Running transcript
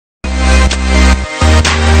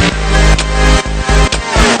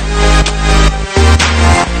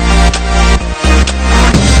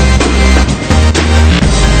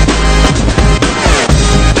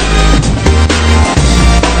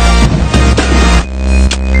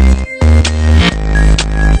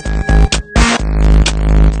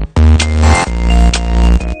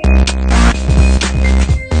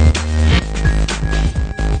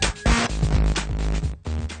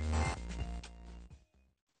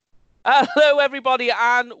Hello, everybody,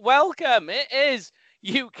 and welcome. It is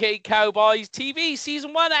UK Cowboys TV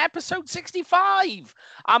Season 1, Episode 65.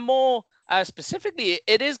 And more specifically,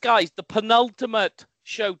 it is, guys, the penultimate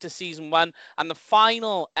show to Season 1 and the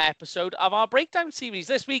final episode of our breakdown series.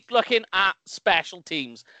 This week, looking at special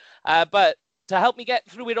teams. But to help me get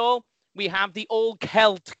through it all, we have the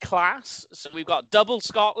all-Celt class. So we've got double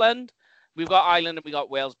Scotland, we've got Ireland, and we've got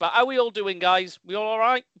Wales. But how are we all doing, guys? We all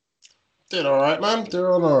right? Doing all right, man.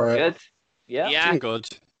 Doing all right. Good. Yeah. Doing good.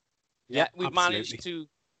 Yeah, we've absolutely. managed to.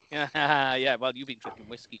 Yeah, well, you've been drinking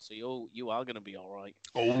whiskey, so you are going to be all right.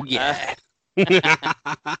 Oh, yeah.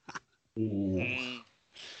 Yeah,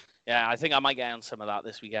 I think I might get on some of that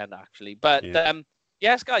this weekend, actually. But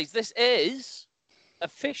yes, guys, this is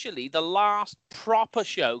officially the last proper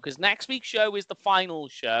show, because next week's show is the final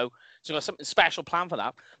show, so we've got something special planned for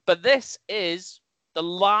that. But this is the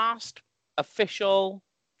last official,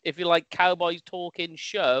 if you like, Cowboys talking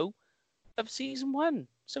show of Season 1.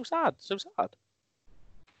 So sad, so sad.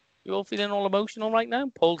 You all feeling all emotional right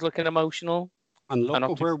now? Paul's looking emotional. And look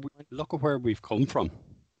at where we've come from.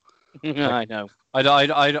 I know. I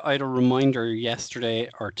had a reminder yesterday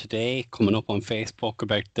or today coming up on Facebook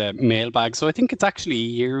about the mailbag. So I think it's actually a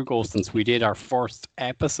year ago since we did our first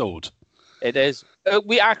episode. It is.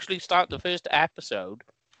 We actually started the first episode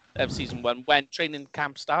of Season 1 when training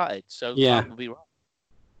camp started. So that would be right.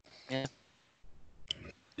 Yeah.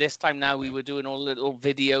 This time now we were doing all little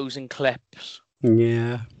videos and clips.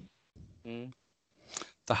 Yeah.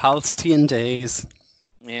 The halcyon days.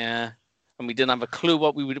 Yeah. And we didn't have a clue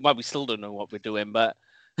what we would. Well, we still don't know what we're doing, but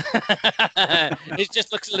it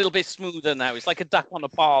just looks a little bit smoother now. It's like a duck on a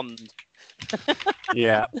pond.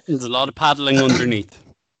 Yeah. There's a lot of paddling underneath.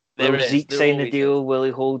 Will Zeke sign the deal? Will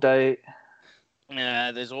he hold out?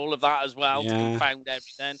 Yeah, there's all of that as well. Yeah. We found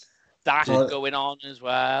everything. That is going on as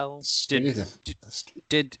well.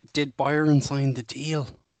 Did Byron sign the deal?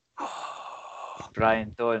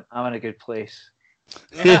 Brian, don't. I'm in a good place.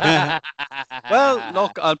 Well,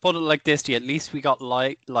 look, I'll put it like this to you. At least we got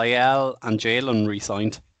Lyell and Jalen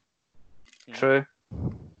re-signed. True.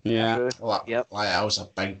 Yeah. True. Well, Lyell's a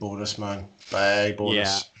big bonus, man. Big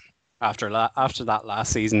bonus. Yeah. After that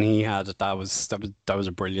last season he had, that was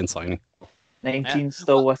a brilliant signing. 19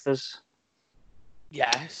 still with us.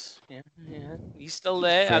 Yes. Yeah. He's still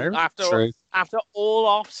there. Fair. And after all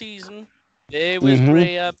off season, there was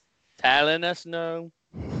Graham telling us no.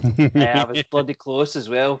 I was bloody close as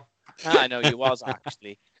well. I know you was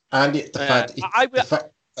actually. And the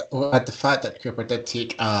fact that Cooper did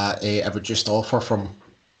take a reduced offer from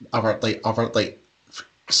other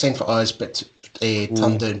same for us, but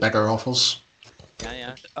turned down bigger offers.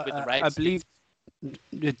 Yeah. With the Reds. I believe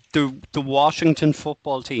the Washington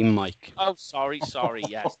football team, Mike. Oh, sorry.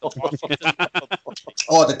 Yes, the Washington football team.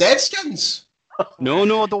 Oh, the Deadskins.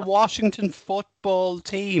 No, the Washington football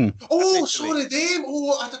team. Oh, sorry, them.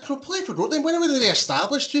 Oh, I completely forgot them. When were they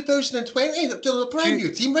established? 2020. They're a brand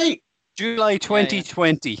new team, right? July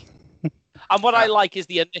 2020. Yeah. And what I like is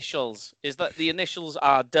the initials. Is that the initials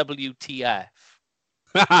are WTF?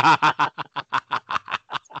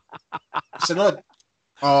 So no.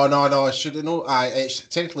 Oh no! I should know.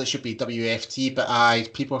 Technically it should be WFT,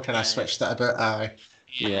 but people kind of switched it about.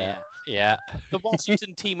 Yeah. The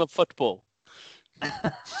Washington team of football.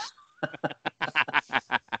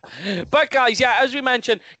 But guys, yeah, as we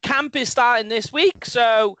mentioned, camp is starting this week.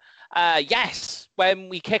 So yes, when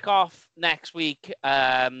we kick off next week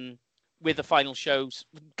with the final shows,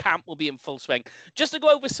 camp will be in full swing. Just to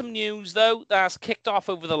go over some news though, that's kicked off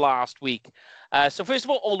over the last week. So first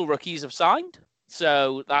of all the rookies have signed.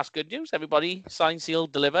 So that's good news. Everybody signed,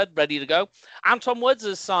 sealed, delivered, ready to go. Anton Woods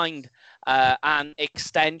has signed an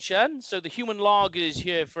extension. So the human log is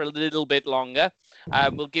here for a little bit longer.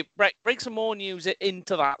 We'll break some more news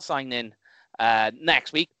into that signing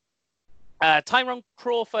next week. Tyrone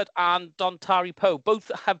Crawford and Dontari Poe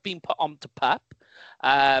both have been put onto PUP.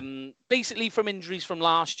 Basically from injuries from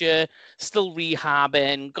last year, still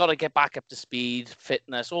rehabbing, got to get back up to speed,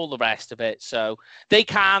 fitness, all the rest of it. So they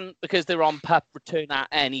can, because they're on PUP, return at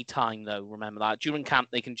any time, though. Remember that. During camp,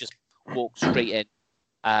 they can just walk straight in.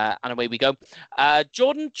 And away we go.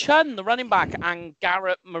 Jordan Chun, the running back, and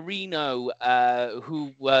Garrett Marino,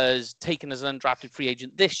 who was taken as an undrafted free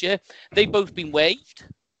agent this year, they've both been waived.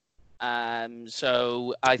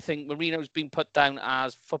 So I think Marino's been put down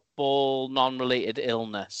as football non-related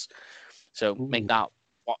illness. So make that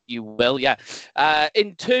what you will. Yeah.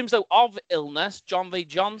 In terms though of illness, John V.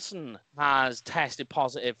 Johnson has tested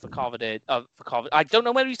positive for COVID. I don't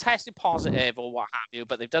know whether he's tested positive or what have you,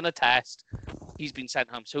 but they've done a test. He's been sent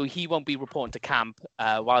home, so he won't be reporting to camp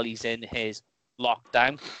while he's in his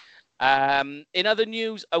lockdown. In other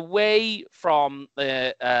news, away from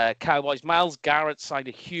the Cowboys, Myles Garrett signed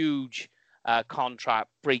a huge contract,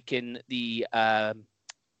 breaking the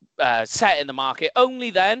set in the market, only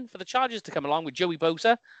then for the Chargers to come along with Joey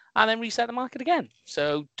Bosa and then reset the market again.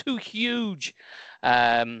 So 2 huge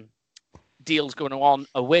deals going on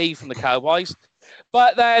away from the Cowboys.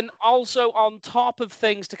 But then also on top of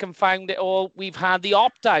things to confound it all, we've had the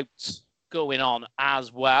opt-outs going on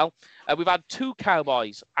as well. We've had 2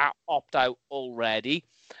 Cowboys opt-out already.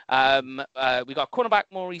 We got cornerback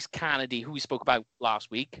Maurice Kennedy, who we spoke about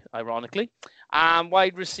last week, ironically. And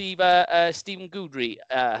wide receiver Stephen Goodry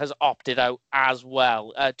has opted out as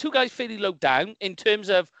well. 2 guys fairly low down in terms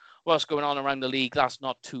of what's going on around the league. That's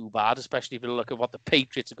not too bad, especially if you look at what the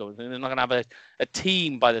Patriots are going through. They're not going to have a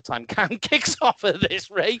team by the time Cam kicks off at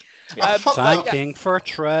this rate. Thanking for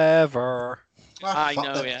Trevor. I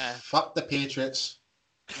know, yeah. Fuck the Patriots.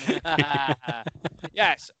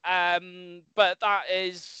 Yes, but that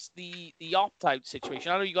is the opt-out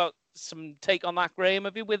situation. I know you got some take on that, Graham,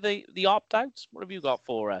 have you, with the opt-outs? What have you got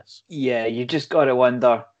for us? Yeah, you just got to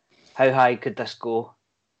wonder, how high could this go?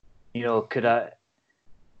 You know, could a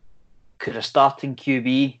starting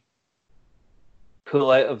QB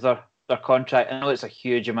pull out of their contract? I know it's a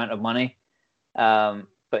huge amount of money,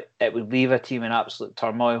 but it would leave a team in absolute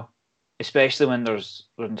turmoil, especially when there's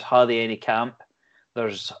hardly any camp.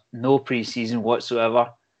 There's no preseason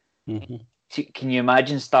whatsoever. Mm-hmm. Can you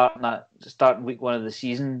imagine starting week 1 of the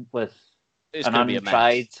season with an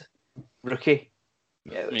untried rookie?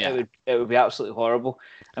 It would be absolutely horrible.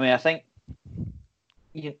 I mean, I think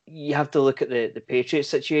you have to look at the Patriots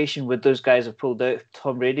situation. Would those guys have pulled out if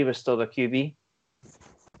Tom Brady was still their QB?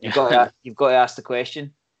 You've got to ask the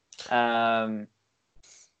question. But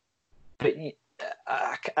it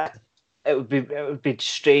would be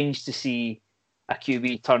strange to see a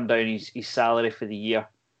QB turn down his salary for the year.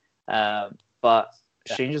 But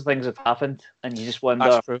stranger things have happened, and you just wonder.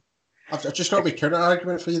 That's true. I've just got a wee counter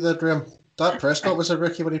argument for you there, Graham. Dak Prescott was a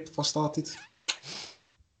rookie when he first started.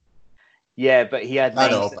 Yeah, but he had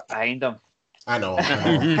names behind him. I know. I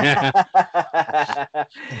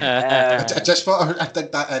just thought I'd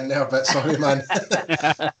dig that in there, but sorry, man.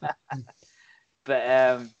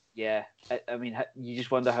 But yeah, I mean, you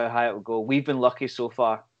just wonder how high it will go. We've been lucky so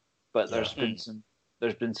far, but there's been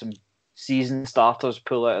some season starters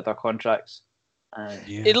pull out of their contracts.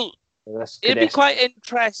 It'll be quite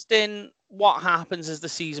interesting what happens as the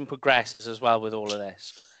season progresses as well with all of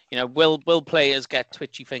this. You know, will players get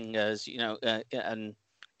twitchy fingers, and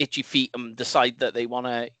itchy feet and decide that they want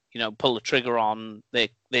to, pull the trigger on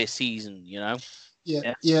their season,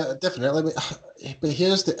 Yeah, definitely. But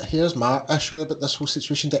here's my issue about this whole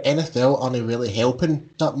situation. The NFL aren't really helping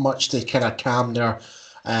that much to kind of calm their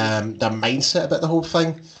mindset about the whole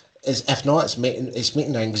thing. Is if not, it's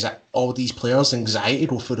making all these players' anxiety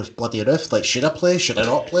go through the bloody roof. Like, should I play? Should I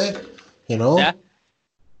not play? Yeah.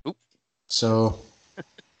 Oop. So.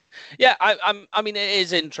 Yeah, I mean, it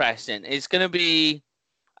is interesting. It's going to be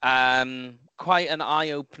quite an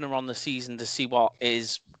eye opener on the season to see what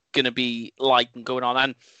is going to be like and going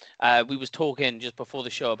on. And we was talking just before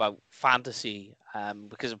the show about fantasy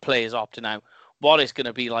because of players opting out. What it's going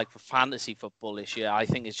to be like for fantasy football this year, I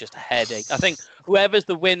think, is just a headache. I think whoever's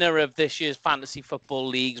the winner of this year's fantasy football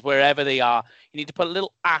leagues, wherever they are, you need to put a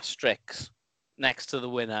little asterisk next to the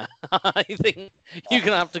winner. I think you're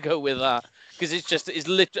going to have to go with that because it's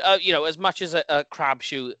literally, as much as a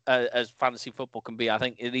crapshoot as fantasy football can be, I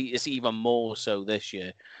think it's even more so this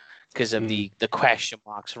year because of the question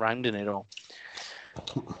marks surrounding it all.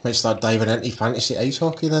 Might start diving into fantasy ice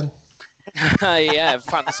hockey then. Yeah,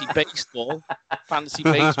 fantasy baseball. Fantasy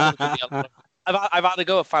baseball. I've had to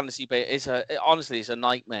go with fantasy baseball. Honestly, it's a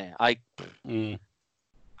nightmare.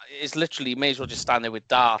 It's literally, you may as well just stand there with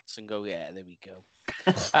darts and go, yeah, there we go.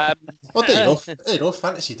 Well, there you go,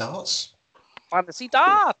 fantasy darts. Fantasy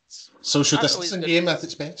darts. Social distancing game at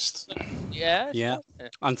its best. Yeah. Yeah.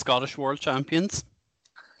 And Scottish World Champions.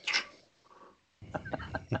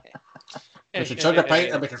 We should chug a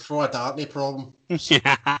pint and we can throw a dart, no problem.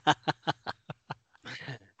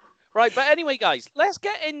 Right, but anyway, guys, let's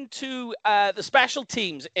get into the special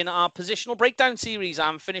teams in our positional breakdown series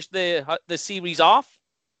and finish the series off.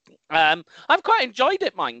 I've quite enjoyed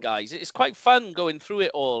it, mine, guys. It's quite fun going through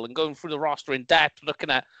it all and going through the roster in depth, looking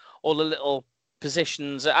at all the little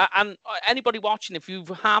positions. And anybody watching, if you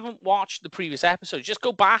haven't watched the previous episodes, just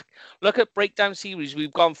go back, look at breakdown series.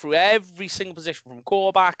 We've gone through every single position from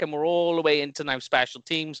quarterback, and we're all the way into now special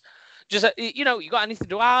teams. Just you got anything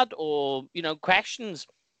to add or questions?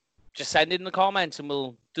 Just send it in the comments, and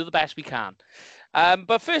we'll do the best we can.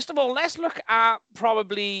 But first of all, let's look at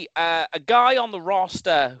probably a guy on the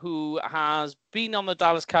roster who has been on the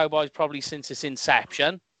Dallas Cowboys probably since its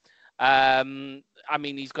inception. I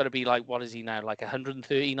mean, he's got to be like, what is he now? Like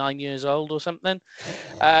 139 years old or something?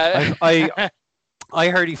 I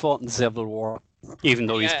heard he fought in the Civil War, even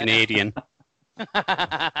though he's Canadian.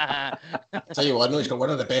 Tell you what, I know he's got one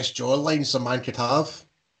of the best jawlines a man could have.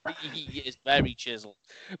 He is very chiseled.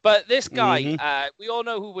 But this guy, we all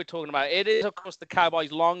know who we're talking about. It is, of course, the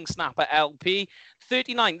Cowboys long snapper LP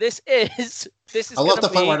 39. This is. I love the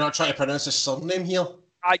fact we're not trying to pronounce his surname here.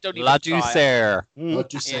 I don't even Ladouceur.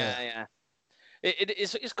 Yeah.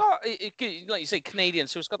 It's got, like you say, Canadian,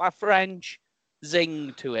 so it's got that French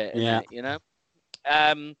zing to it. Yeah. You know.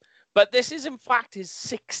 But this is in fact his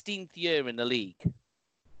 16th year in the league.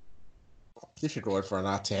 You should go in for an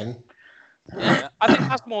R10. Yeah, I think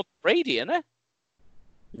that's more Brady, isn't it?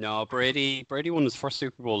 No, Brady won his first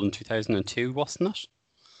Super Bowl in 2002, wasn't it?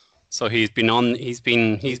 So he's been in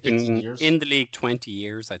the league 20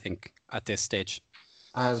 years, I think, at this stage.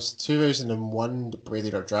 It was 2001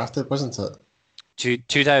 Brady got drafted, wasn't it?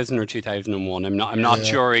 2000 or 2001. I'm not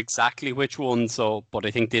sure exactly which one. But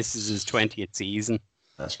I think this is his 20th season.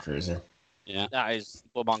 That's crazy. Yeah, that is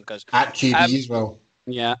bonkers. At QB as well.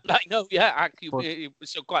 Yeah, I know. Yeah, at QB,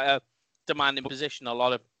 so quite a demanding position. A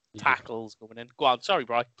lot of tackles going in. Go on, sorry,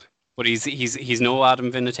 Bri. But he's no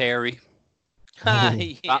Adam Vinatieri.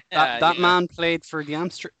 That man played for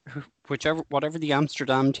the whatever the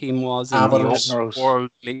Amsterdam team was in the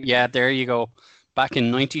World League. Yeah, there you go. Back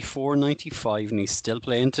in 94, 95, and he's still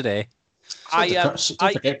playing today. Don't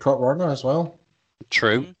forget Kurt Warner as well.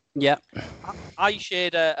 True. Yeah. I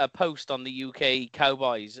shared a post on the UK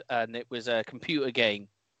Cowboys, and it was a computer game,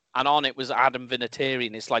 and on it was Adam Vinatieri,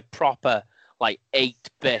 and it's like proper, like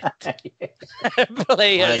 8-bit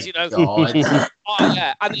players, you know. Oh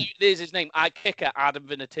yeah, and there's his name, kicker Adam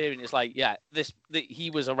Vinatieri, and it's like, yeah,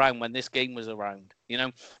 he was around when this game was around, you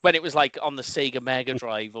know, when it was like on the Sega Mega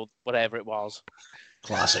Drive or whatever it was.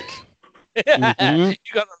 Classic. You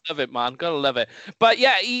gotta love it, man. Gotta love it. But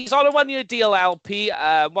yeah, he's on a 1-year deal, LP,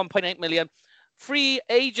 1.8 million, free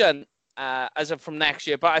agent as of from next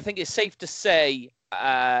year. But I think it's safe to say,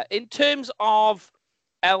 in terms of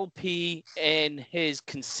LP in his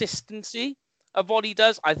consistency of what he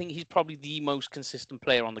does, I think he's probably the most consistent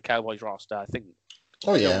player on the Cowboys roster. I think.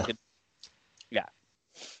 Oh yeah. Yeah.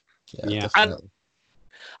 And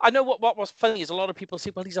I know what was funny is a lot of people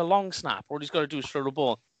say, well, he's a long snap. All he's got to do is throw the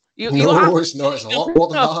ball. It's not. It's a lot more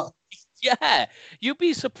than that. Yeah. You'd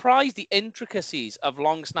be surprised the intricacies of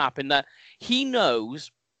long snap in that he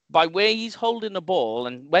knows by where he's holding the ball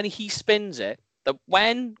and when he spins it, that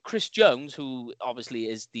when Chris Jones, who obviously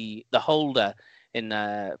is the holder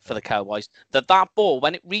for the Cowboys, that ball,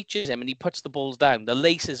 when it reaches him and he puts the balls down, the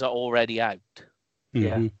laces are already out.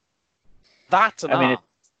 Yeah. That's an art.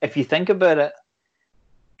 If you think about it,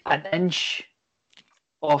 an inch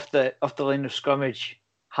off the line of scrimmage,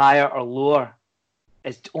 higher or lower,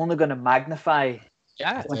 is only going to magnify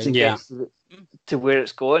once it gets to where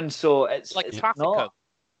it's going. So it's like traffic cone.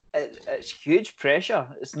 It's huge pressure.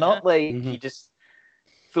 It's not like you just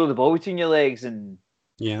throw the ball between your legs and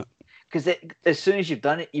because as soon as you've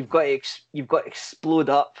done it, you've got to explode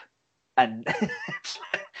up and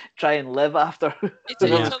try and live after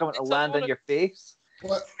it's coming to land on your face.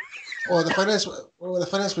 Well, the thing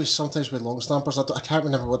is with sometimes with long snappers, I can't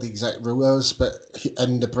remember what the exact rule is, but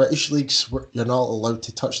in the British leagues, you're not allowed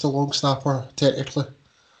to touch the long snapper technically.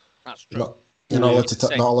 That's true. You're not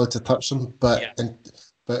allowed to touch them, but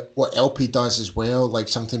but what LP does as well, like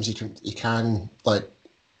sometimes he can like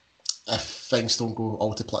if things don't go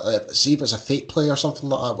all to plan. See if it's a fake play or something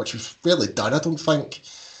like that, which we've really done, I don't think,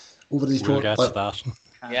 over these we'll get to that.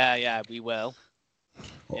 Yeah, we will.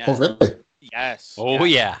 Yeah. Oh, really? Yes. Oh,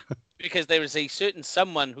 yeah. Because there was a certain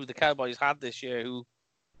someone who the Cowboys had this year who...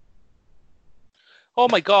 Oh,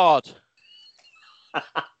 my God.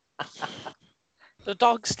 The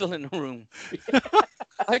dog's still in the room.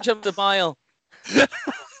 I jumped a mile.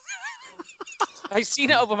 I seen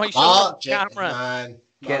it over my shoulder camera. Man.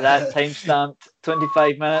 Get that timestamped.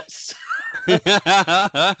 25 minutes.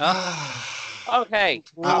 Okay.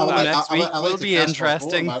 Next week will be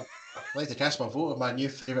interesting. I'd like to cast my vote on my new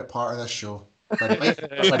favourite part of this show.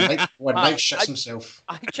 When Mike shits himself.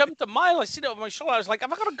 I jumped a mile. I seen it over my shoulder. I was like,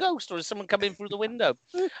 have I got a ghost or is someone coming through the window?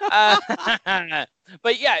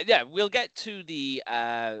 But yeah, we'll get to the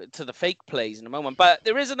fake plays in a moment. But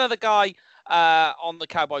there is another guy on the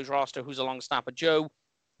Cowboys roster who's a long snapper, Joe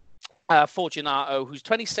Fortunato, who's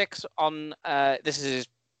 26 on. This is his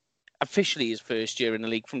officially his first year in the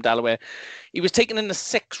league from Delaware. He was taken in the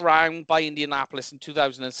 6th round by Indianapolis in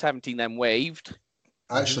 2017, then waived.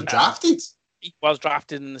 Actually drafted? He was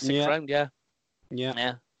drafted in the 6th round,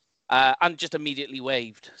 Yeah. And just immediately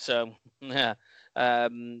waived. So, yeah.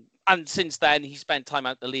 And since then, he spent time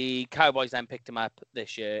out the league. Cowboys then picked him up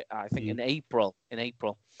this year, I think, in April.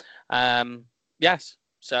 Yes.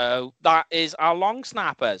 So that is our long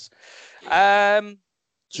snappers. Here's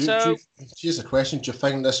a question. Do you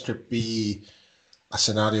think this could be a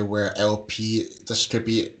scenario where LP this could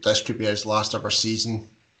be his last ever season?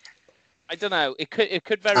 I don't know. It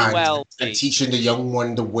could very well be. And teaching the young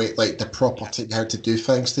one the way, like the proper how to do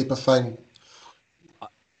things type of thing.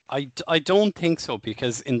 I don't think so,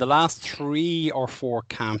 because in the last 3 or 4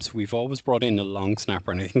 camps we've always brought in a long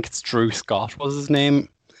snapper, and I think it's Drew Scott was his name.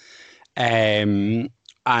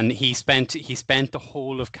 And he spent the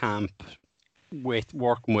whole of camp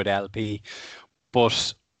working with LP,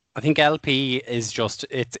 but I think LP is just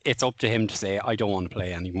it's up to him to say I don't want to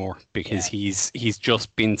play anymore, because he's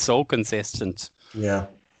just been so consistent. Yeah.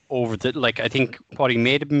 Over I think he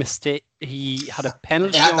made a mistake. He had a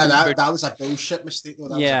penalty. Yeah, that was a bullshit mistake.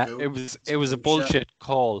 Though. It was a bullshit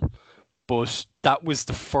call, but that was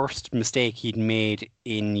the first mistake he'd made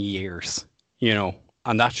in years.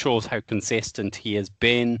 And that shows how consistent he has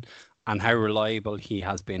been and how reliable he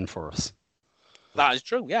has been for us. That is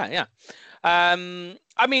true. Yeah. I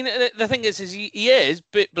mean, the thing is he is,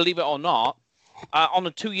 believe it or not, on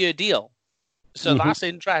a 2-year deal. So that's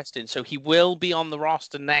interesting. So he will be on the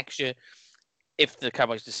roster next year if the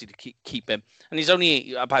Cowboys decide to keep him. And he's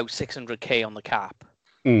only about $600K on the cap.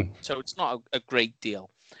 So it's not a great deal.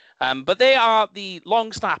 But they are the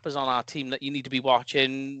long snappers on our team that you need to be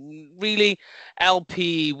watching. Really,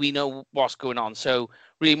 LP, we know what's going on. So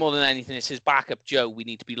really, more than anything, it's his backup, Joe, we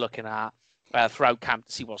need to be looking at throughout camp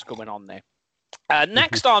to see what's going on there.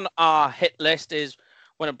 Next on our hit list is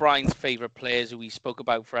one of Brian's favourite players who we spoke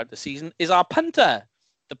about throughout the season, is our punter,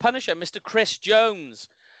 the Punisher, Mr. Chris Jones.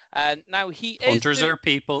 Now he Punters are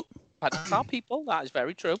people. Punters are people. That is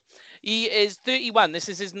very true. He is 31. This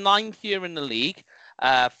is his 9th year in the league.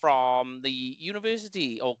 From the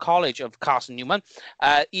University or College of Carson Newman.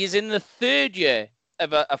 He is in the 3rd year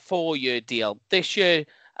of a 4-year deal. This year,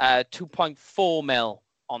 2.4 mil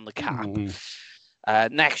on the cap.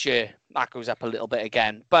 Next year, that goes up a little bit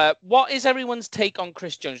again. But what is everyone's take on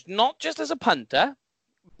Chris Jones? Not just as a punter,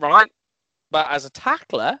 right? But as a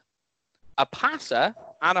tackler, a passer,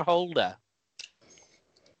 and a holder.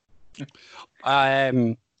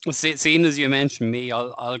 Seeing as you mentioned me,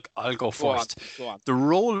 I'll go first. Go on. The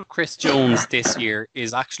role of Chris Jones this year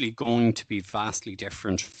is actually going to be vastly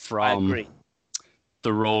different from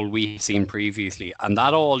the role we've seen previously, and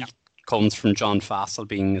that all comes from John Fassel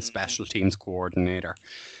being a special teams coordinator.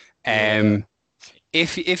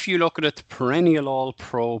 If you look at it, the perennial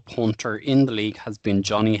All-Pro punter in the league has been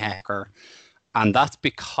Johnny Hekker. And that's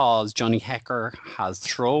because Johnny Hekker has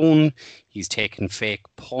thrown, he's taken fake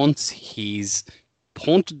punts, he's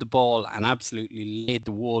punted the ball and absolutely laid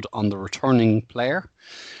the wood on the returning player.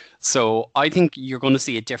 So I think you're going to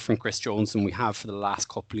see a different Chris Jones than we have for the last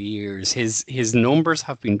couple of years. His numbers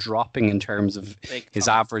have been dropping in terms of his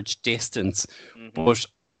average distance. But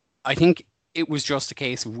I think it was just a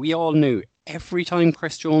case of, we all knew every time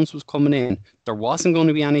Chris Jones was coming in, there wasn't going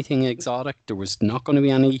to be anything exotic. There was not going to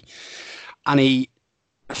be any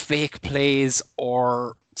fake plays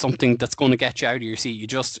or something that's going to get you out of your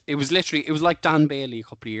seat. It was like Dan Bailey a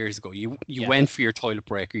couple of years ago. You went for your toilet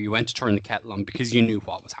break, or you went to turn the kettle on because you knew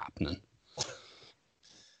what was happening.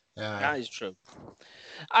 That is true.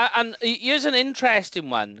 And here's an interesting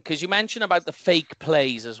one, because you mentioned about the fake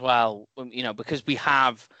plays as well. Because we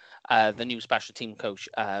have the new special team coach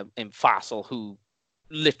in Fassel, who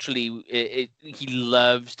literally he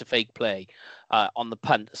loves to fake play on the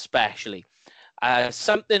punt, especially.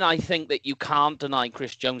 Something I think that you can't deny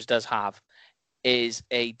Chris Jones does have is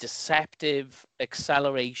a deceptive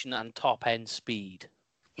acceleration and top end speed.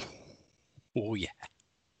 Oh yeah,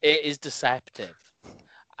 it is deceptive.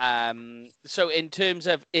 So in terms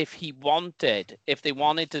of if they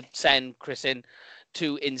wanted to send Chris in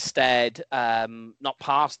to instead not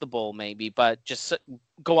pass the ball maybe, but just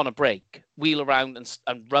go on a break, wheel around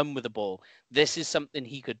and run with the ball, this is something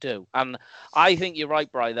he could do. And I think you're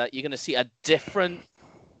right, Brian, that you're going to see a different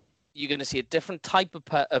type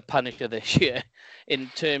of Punisher this year in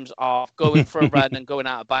terms of going for a run and going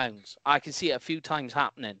out of bounds. I can see it a few times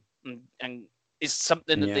happening, and it's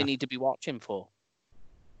something that they need to be watching for.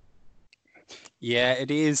 Yeah,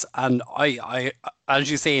 it is. And I,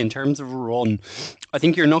 as you say, in terms of a run, I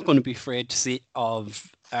think you're not going to be afraid to see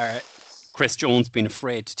of Chris Jones being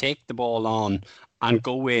afraid to take the ball on and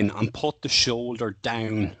go in and put the shoulder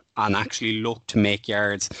down and actually look to make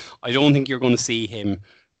yards. I don't think you're going to see him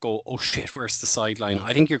go, oh shit, where's the sideline?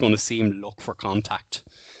 I think you're going to see him look for contact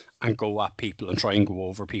and go at people and try and go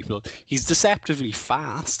over people. He's deceptively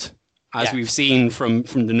fast, as we've seen from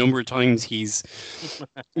the number of times he's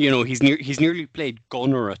nearly played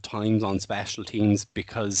gunner at times on special teams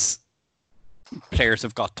because players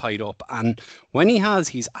have got tied up, and when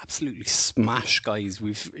he's absolutely smashed guys.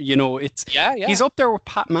 He's up there with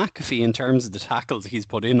Pat McAfee in terms of the tackles he's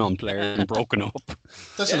put in on players and broken up.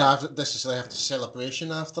 Doesn't have necessarily have the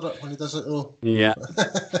celebration after it when he does it though. Yeah.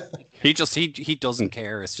 he doesn't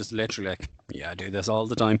care. It's just literally like, I do this all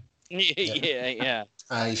the time. Yeah.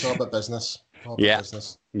 He's all about business.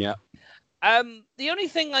 Business. Yeah. The only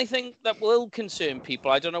thing I think that will concern people,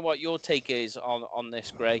 I don't know what your take is on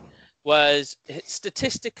this, Gray, was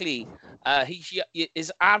statistically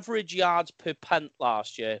his average yards per punt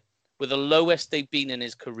last year were the lowest they've been in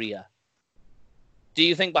his career. Do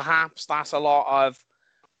you think perhaps that's a lot of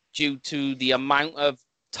due to the amount of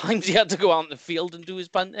times he had to go out in the field and do his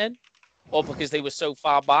punting, or because they were so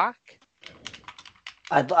far back?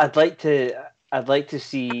 I'd like to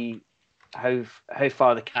see how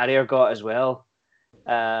far the carrier got as well.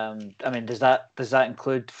 I mean, does that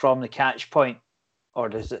include from the catch point, or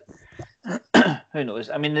does it? Who knows?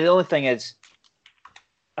 I mean, the only thing is,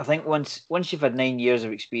 I think once you've had 9 years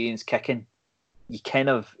of experience kicking,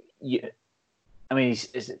 I mean,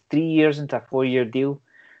 is it 3 years into a 4-year deal?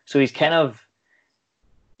 So he's kind of,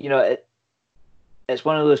 it's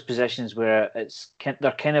one of those positions where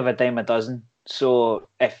they're kind of a dime a dozen. So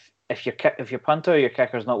if your punter or your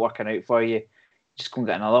kicker's not working out for you, just go and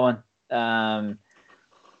get another one.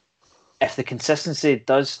 If the consistency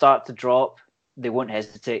does start to drop, they won't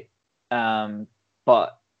hesitate.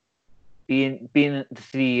 But being the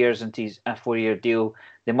 3 years into a 4-year deal,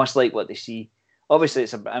 they must like what they see. Obviously,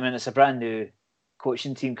 it's a brand new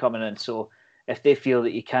coaching team coming in. So if they feel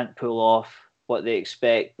that you can't pull off what they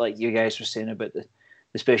expect, like you guys were saying about the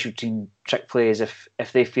special team trick plays, if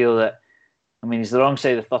they feel that, I mean, he's the wrong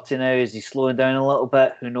side of 30 now. Is he slowing down a little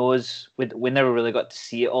bit? Who knows? We never really got to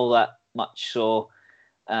see it all that much. So,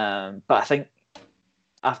 but I think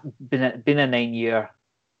I've been a 9-year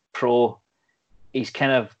pro. He's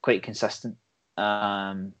kind of quite consistent.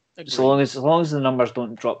 So long as the numbers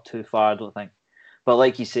don't drop too far, I don't think. But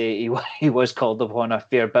like you say, he was called upon a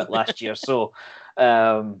fair bit last year. So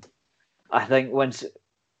I think once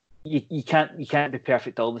you can't be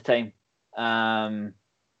perfect all the time.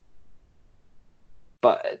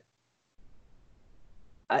 But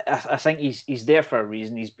I think he's there for a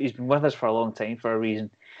reason. He's been with us for a long time for a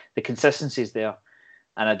reason. The consistency's there,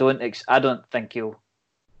 and I don't think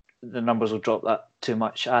the numbers will drop that too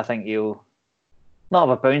much. I think he'll not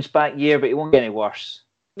have a bounce back year, but he won't get any worse.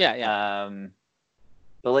 Yeah.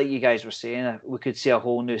 But like you guys were saying, we could see a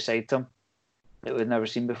whole new side to him that we've never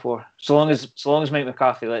seen before. So long as Mike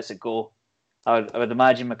McCarthy lets it go, I would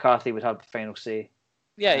imagine McCarthy would have the final say.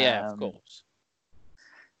 Yeah, of course.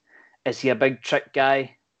 Is he a big trick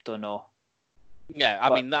guy? Don't know. Yeah,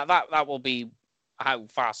 I mean that will be how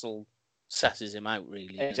Fassel sets him out,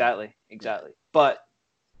 really. Exactly. But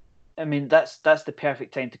I mean, that's the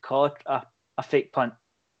perfect time to call it a fake punt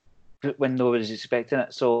when nobody's expecting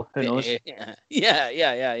it. So who knows? Yeah.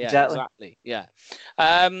 Exactly. Yeah.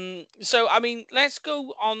 So I mean, let's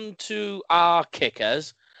go on to our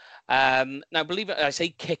kickers. Now, I say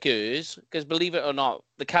kickers because believe it or not,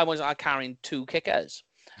 the Cowboys are carrying 2 kickers.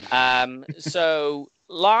 So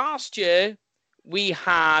last year we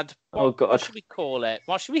had what should we call it?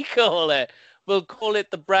 We'll call it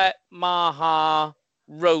the Brett Maher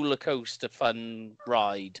roller coaster fun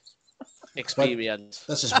ride experience.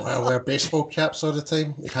 This is why I wear baseball caps all the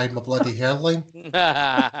time to hide my bloody hairline.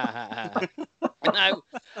 Now,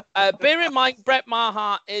 bear in mind, Brett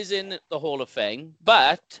Maher is in the Hall of Fame,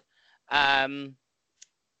 but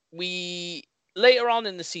we later on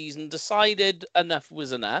in the season decided enough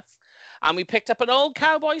was enough, and we picked up an old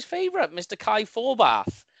Cowboys favourite, Mr. Kai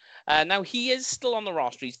Forbath. Now, he is still on the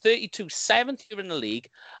roster. He's 32, 7th year in the league,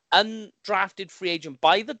 undrafted free agent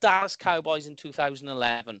by the Dallas Cowboys in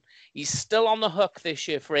 2011. He's still on the hook this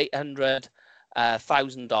year for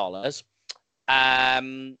 $800,000.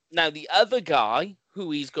 Now, the other guy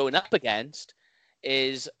who he's going up against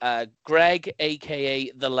is Greg,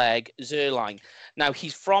 a.k.a. The Leg, Zuerlein. Now,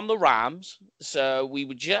 he's from the Rams, so we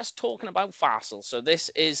were just talking about Fassel. So this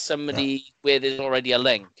is somebody where there's already a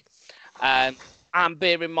link. And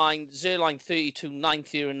bear in mind, Zuerlein, 32,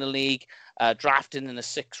 9th year in the league, drafted in the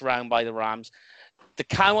 6th round by the Rams. The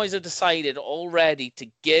Cowboys have decided already to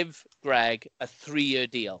give Greg a 3-year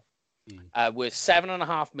deal. worth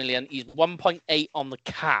 $7.5 million. He's 1.8 on the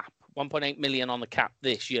cap. 1.8 million on the cap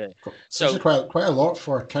this year. So quite a lot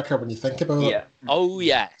for a kicker when you think about it. Oh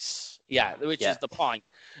yes, which is the point.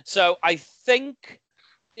 So I think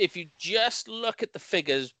if you just look at the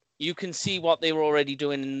figures, you can see what they were already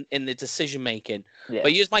doing in the decision making. Yeah.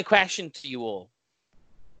 But here's my question to you all: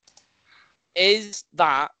 is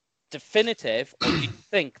that definitive, or do you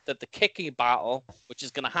think that the kicking battle, which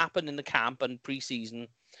is going to happen in the camp and preseason,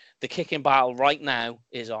 the kicking battle right now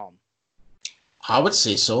is on? I would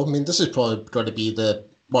say so. I mean, this is probably going to be the...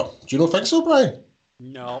 What? Do you not think so, Brian?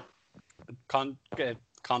 No.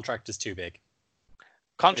 Contract is too big.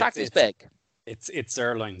 Contract is big. It's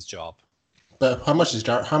Zerline's job. But how much is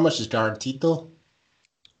guaranteed, though?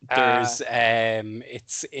 There's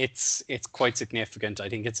it's quite significant. I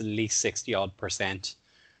think it's at least 60-odd%.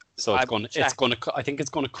 So I think it's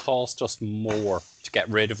going to cost us more to get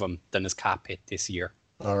rid of him than his cap hit this year.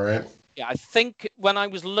 All right. Yeah, I think when I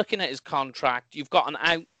was looking at his contract, you've got an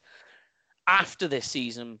out after this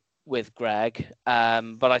season with Greg,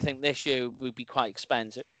 but I think this year would be quite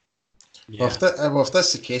expensive. Yeah. Well, if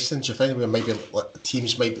that's the case, then do you think maybe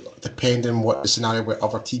teams might be, depending on what the scenario where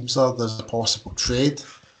other teams are, there's a possible trade?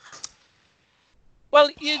 Well,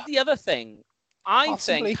 the other thing, I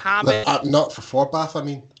think having... Not for Forbath, I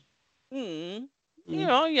mean. You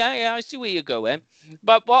know, I see where you're going.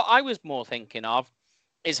 But what I was more thinking of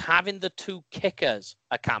is having the two kickers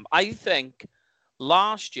at camp. I think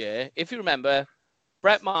last year, if you remember,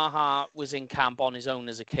 Brett Maher was in camp on his own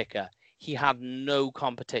as a kicker. He had no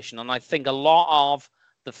competition. And I think a lot of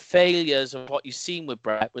the failures of what you've seen with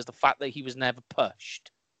Brett was the fact that he was never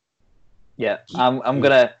pushed. Yeah, I'm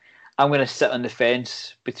gonna sit on the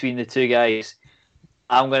fence between the two guys.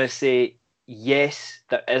 I'm gonna say yes,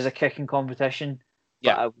 there is a kicking competition,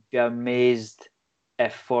 but I would be amazed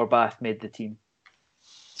if Forbath made the team.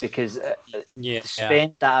 Because to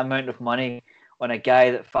spend that amount of money on a guy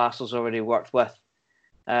that Fassel's already worked with,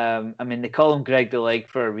 I mean, they call him Greg the Leg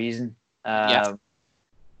for a reason. I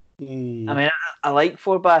mean, I like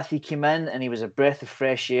Forbath. He came in and he was a breath of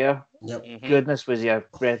fresh air. Yep. Mm-hmm. Goodness, was he a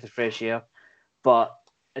breath of fresh air. But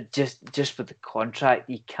just with the contract,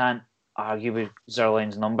 you can't argue with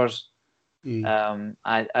Zerline's numbers.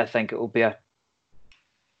 I think it will be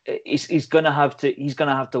he's going to have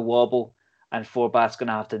to wobble. And Forbath's going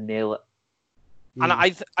to have to nail it. And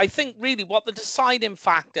I think really what the deciding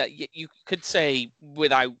factor, you could say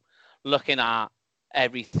without looking at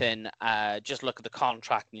everything, just look at the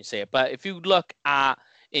contract and you say it. But if you look at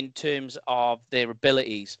in terms of their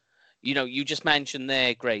abilities, you know, you just mentioned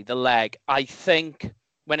there, Gray, the leg. I think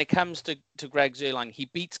when it comes to Greg Zuerlein, he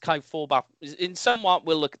beats Kai Forbath. In somewhat,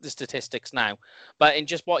 we'll look at the statistics now. But in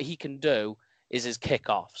just what he can do is his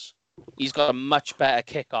kickoffs. He's got a much better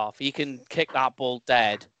kickoff. He can kick that ball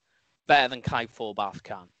dead better than Kai Forbath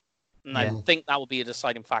can. And I think that will be a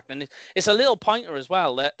deciding factor. And it's a little pointer as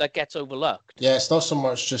well that gets overlooked. Yeah, it's not so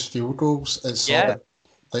much just field goals. It's sort of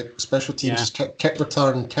like special teams, just kick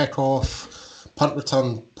return, kick off, punt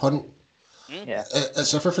return, punt. Yeah,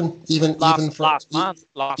 it's everything. Even last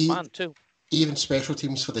man too. Even special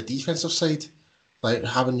teams for the defensive side. Like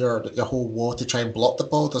having your whole wall to try and block the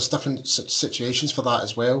ball. There's different situations for that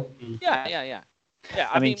as well. Yeah.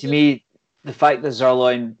 I mean, to me, the fact that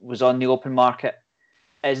Zerline was on the open market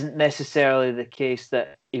isn't necessarily the case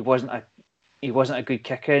that he wasn't a good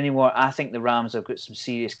kicker anymore. I think the Rams have got some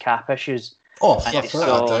serious cap issues.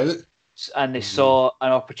 And they saw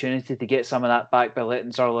an opportunity to get some of that back by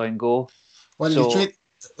letting Zerline go. Well,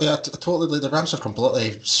 totally. The Rams have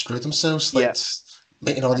completely screwed themselves.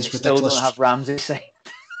 Making all these ridiculous... Still don't have Ramsey signed.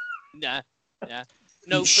 Yeah.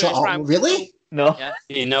 No, shut up, really? No. Yeah.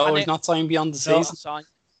 You know, he's not signed beyond the season.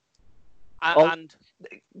 And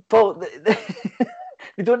Paul,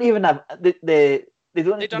 they don't even have they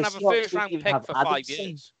don't have a first round pick for 5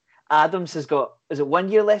 years. Adams has got, is it 1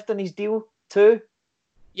 year left on his deal? 2?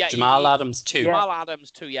 Yeah. Jamal Adams 2. Jamal Adams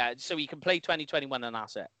 2. Yeah. So he can play 2021 an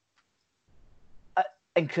asset.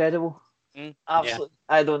 Incredible. Absolutely.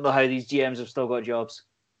 Yeah. I don't know how these GMs have still got jobs.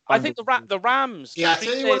 100%. I think the Rams. Yeah, I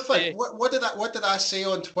tell you one thing. What did I say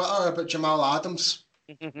on Twitter about Jamal Adams?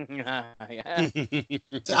 Yeah. I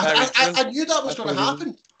knew that was going to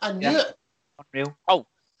happen. I knew it. Unreal. Oh,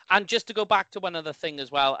 and just to go back to one other thing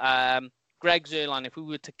as well, Greg Zuerlein, if we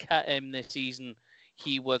were to cut him this season,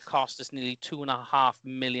 he would cost us nearly $2.5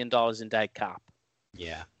 million in dead cap.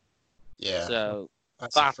 Yeah. So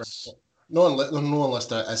that's no unless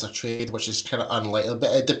there is a trade, which is kind of unlikely.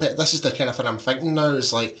 But this is the kind of thing I'm thinking now.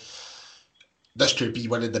 Is like this could be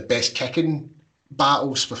one of the best kicking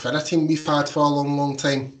battles within a team we've had for a long, long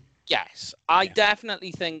time. Yes, I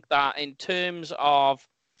definitely think that in terms of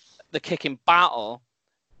the kicking battle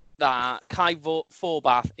that Kai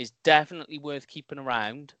Forbath is definitely worth keeping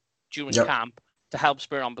around during camp to help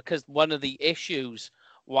spur on, because one of the issues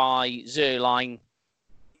why Zuerlein,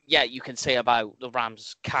 you can say about the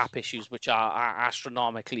Rams cap issues, which are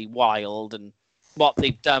astronomically wild, and what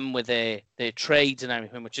they've done with their trades and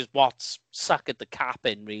everything, which is what's suckered the cap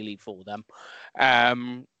in really for them.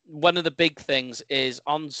 One of the big things is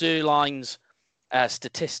on Zuerlein's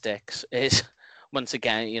statistics is, once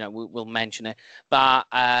again, we'll mention it,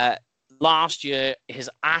 that last year his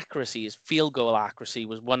field goal accuracy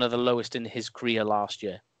was one of the lowest in his career last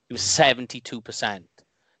year. It was 72%.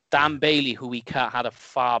 Dan Bailey, who we cut, had a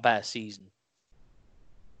far better season.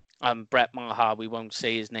 Brett Maher, we won't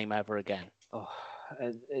say his name ever again. Oh,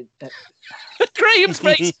 Graham's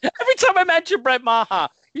face. Every time I mention Brett Maher,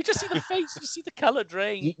 you just see the face, you see the colour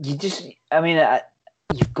drain. You just,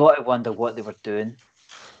 you've got to wonder what they were doing.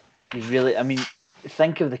 You really,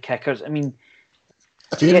 think of the kickers. If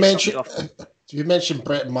you mention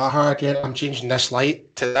Brett Maher again, I'm changing this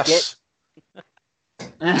light to this.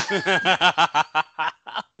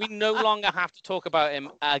 We no longer have to talk about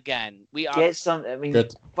him again. We are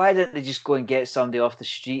Good. Why didn't they just go and get somebody off the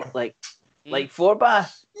street like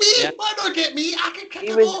Forbath? Me? Why not get me? I can kick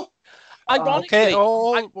the ball.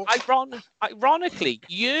 Ironically,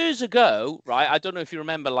 years ago, right? I don't know if you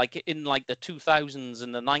remember, in the 2000s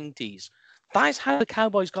and the 90s, that's how the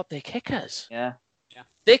Cowboys got their kickers. Yeah.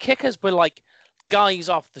 Their kickers were guys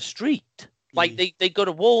off the street. They go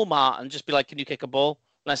to Walmart and just be like, "Can you kick a ball?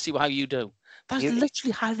 Let's see how you do." That's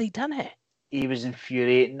literally how they done it. He was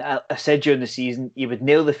infuriating. I said during the season, he would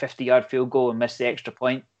nail the 50-yard field goal and miss the extra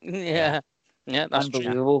point. Yeah, that's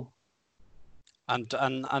unbelievable. True.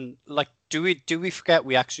 And do we forget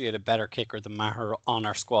we actually had a better kicker than Maher on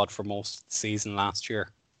our squad for most of the season last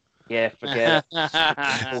year? Yeah, forget it.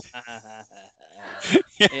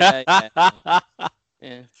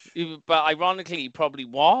 Yeah. But ironically, he probably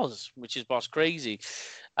was, which is what's crazy.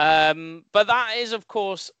 But that is, of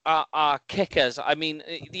course, our kickers.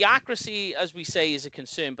 The accuracy, as we say, is a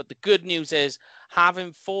concern. But the good news is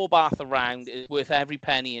having Forbath around is worth every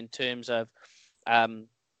penny in terms of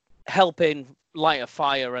helping light a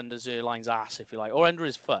fire under Zuerlein's ass, if you like, or under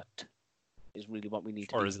his foot, is really what we need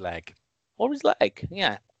to do. Or his leg. Or his leg,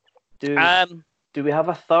 yeah. Do we have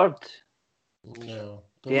a third? No.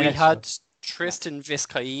 We had Tristan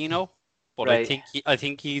Vizcaíno, but right. I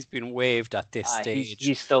think he's been waived at this stage.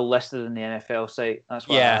 He's still listed in the NFL site. That's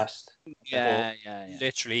what I asked. Yeah.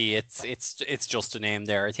 Literally, it's just a name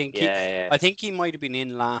there. I think he might have been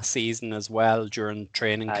in last season as well during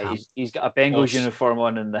training camp. He's got a Bengals uniform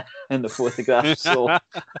on in the photograph, so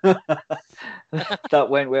that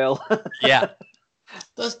went well. Yeah.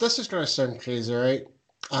 This is going to sound crazy, right?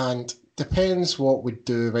 And depends what we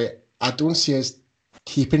do, right? I don't see us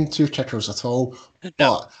keeping two kickers at all.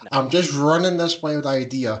 No. I'm just running this wild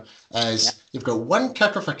idea as you've got one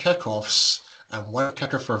kicker for kickoffs and one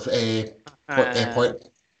kicker for point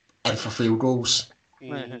and for field goals.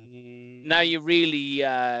 Now you really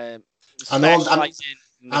specialize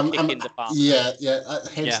in the kicking department.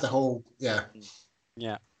 Hence the whole Yeah.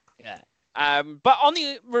 But on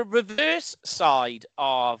the reverse side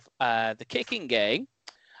of the kicking game,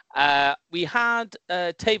 we had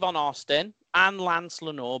Tavon Austin and Lance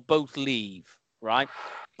Lenoir both leave, right?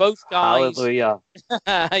 Both guys. Hallelujah.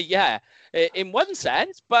 Yeah, in one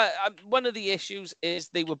sense. But one of the issues is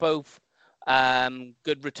they were both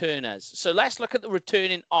good returners. So let's look at the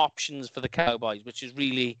returning options for the Cowboys, which is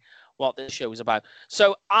really what this show is about.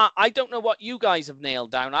 So I don't know what you guys have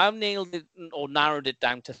nailed down. I've nailed it or narrowed it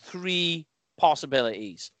down to three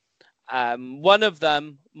possibilities. One of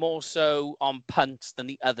them more so on punts than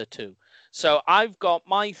the other two. So I've got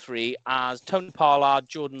my three as Tony Pollard,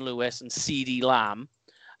 Jordan Lewis, and CeeDee Lamb.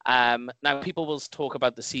 Now, people will talk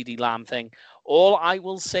about the CeeDee Lamb thing. All I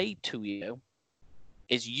will say to you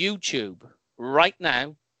is YouTube right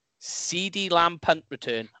now, CeeDee Lamb punt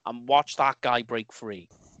return, and watch that guy break free.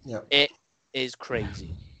 Yeah. It is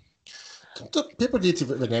crazy. People need to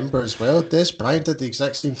remember as well, Des Bryant did the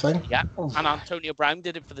exact same thing. Yeah, and Antonio Brown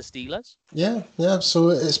did it for the Steelers. Yeah, so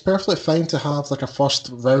it's perfectly fine to have a first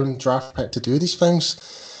round draft pick to do these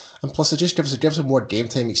things. And plus it just gives him more game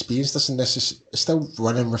time experience. This is still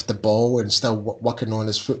running with the ball and still working on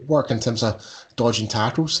his footwork in terms of dodging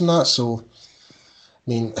tackles and that. So,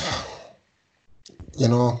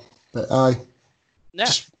 but aye. Yeah.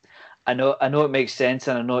 I know it makes sense,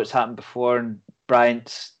 and I know it's happened before, and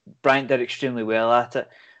Bryant did extremely well at it,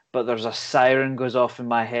 but there's a siren goes off in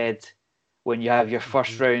my head when you have your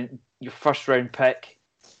first round pick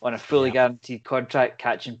on a fully guaranteed contract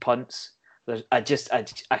catching punts. I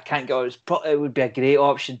can't get it. It would be a great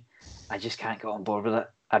option I just can't get on board with it.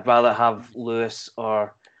 I'd rather have Lewis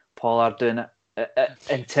or Pollard doing it.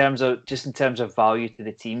 In terms of value to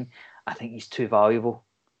the team, I think he's too valuable.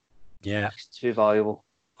 Yeah, he's too valuable.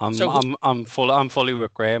 I'm fully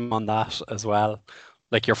with Graham on that as well.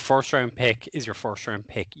 Like, your first round pick is your first round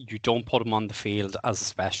pick. You don't put him on the field as a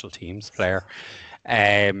special teams player.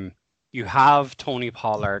 You have Tony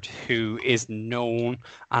Pollard, who is known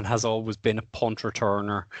and has always been a punt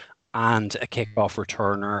returner and a kickoff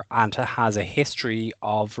returner, and has a history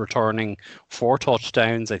of returning 4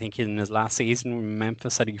 touchdowns. I think in his last season in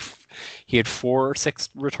Memphis, said he had 4 or 6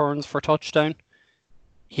 returns for touchdown.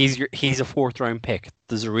 He's a 4th round pick.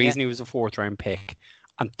 There's a reason he was a 4th round pick,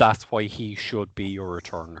 and that's why he should be your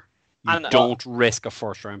returner. You don't risk a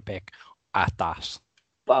 1st round pick at that.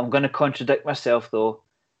 But I'm going to contradict myself though,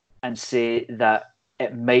 and say that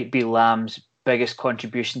it might be Lamb's biggest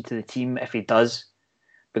contribution to the team if he does.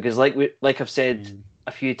 Because like I've said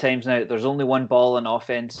a few times now, there's only one ball in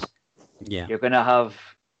offense. Yeah, you're going to have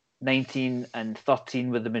 19 and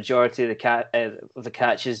 13 with the majority of the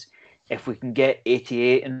catches. If we can get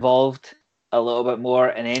 88 involved a little bit more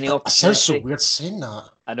in any opportunity. It sounds so weird saying that.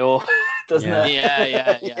 I know, doesn't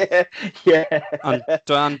it? Yeah. And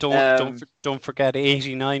don't forget,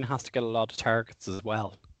 89 has to get a lot of targets as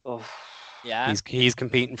well. Oh, yeah. He's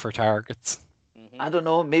competing for targets. I don't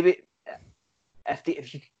know. Maybe.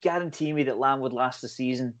 If you could guarantee me that Lamb would last the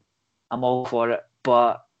season, I'm all for it.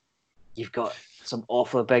 But you've got some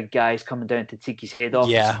awful big guys coming down to take his head off.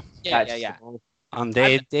 Yeah. And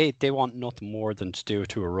they want nothing more than to do it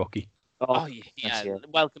to a rookie. Oh yeah.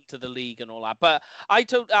 Welcome to the league and all that. But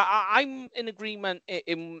I'm in agreement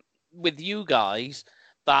with you guys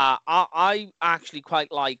that I actually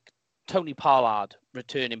quite like Tony Pollard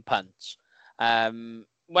returning punts. When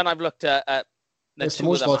I've looked at it's the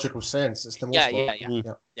most logical sense. It's the most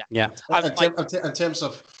yeah. In terms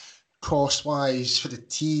of cost-wise for the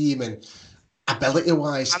team and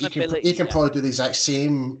ability-wise, he can probably do the exact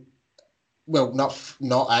same. Well, not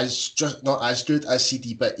as good as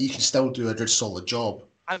CD, but he can still do a good solid job.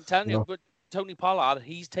 I'm telling you, but Tony Pollard,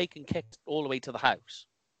 he's taken kicks all the way to the house.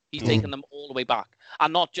 He's taken them all the way back,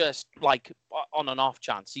 and not just like on an off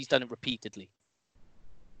chance. He's done it repeatedly.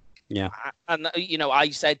 Yeah, and I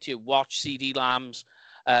said to you, watch CD Lamb's,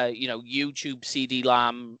 YouTube CD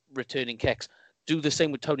Lamb returning kicks. Do the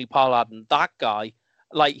same with Tony Pollard, and that guy,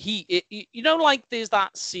 like like there's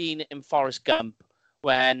that scene in Forrest Gump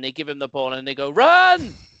when they give him the ball and they go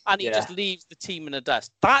run, and he just leaves the team in the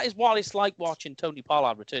dust. That is what it's like watching Tony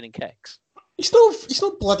Pollard returning kicks. He's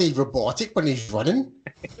not bloody robotic when he's running.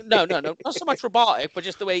 No, not so much robotic, but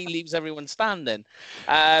just the way he leaves everyone standing.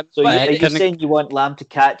 Are you saying you want Lamb to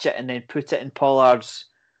catch it and then put it in Pollard's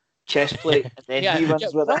chest plate and then he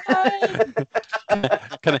runs with it?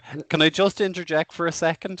 Can I just interject for a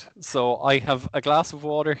second? So I have a glass of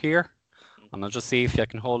water here, and I'll just see if I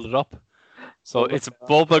can hold it up. So it's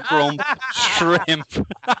Bubba Grump shrimp.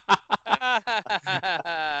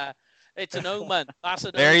 It's an omen. That's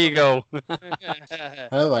an there omen. You go.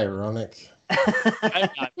 How ironic. I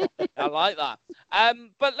like that.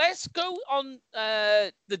 But let's go on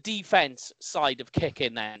the defense side of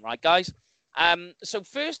kicking then, right, guys? So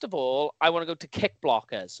first of all, I want to go to kick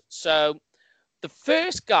blockers. So the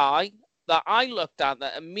first guy that I looked at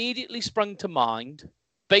that immediately sprung to mind,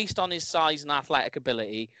 based on his size and athletic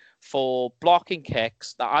ability for blocking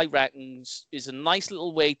kicks, that I reckon is a nice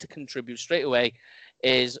little way to contribute straight away,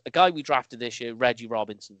 is a guy we drafted this year, Reggie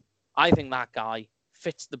Robinson. I think that guy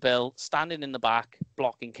fits the bill, standing in the back,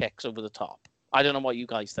 blocking kicks over the top. I don't know what you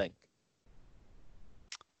guys think.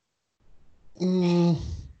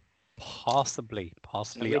 Possibly.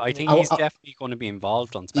 I think he's definitely going to be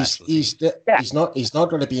involved on special. He's not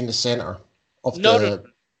going to be in the centre of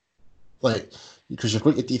like, because you've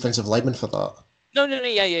got your defensive lineman for that. No,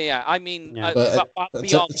 yeah. I mean, in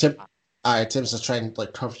terms of trying to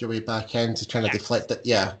like cover your way back in to trying to deflect it,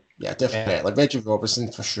 definitely. Like Reggie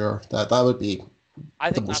Robinson for sure. That would be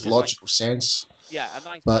the most logical sense. Yeah, a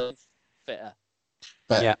nice little fitter.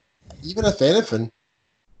 But even if anything,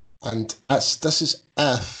 and this is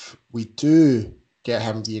if we do get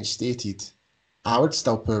him reinstated, I would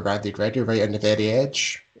still put Randy Gregory right on the very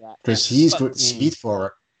edge because he's got the speed for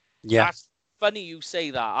it. Yeah, that's funny you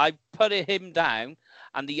say that. I put him down,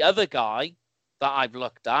 and the other guy that I've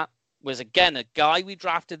looked at was, again, a guy we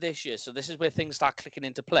drafted this year. So this is where things start clicking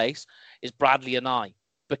into place, is Bradley and I,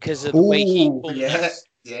 because of the way he corners.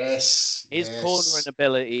 His cornering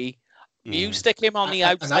ability. You stick him on the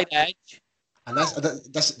outside edge. And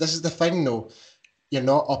this is the thing, though. You're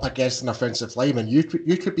not up against an offensive lineman. You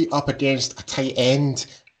could be up against a tight end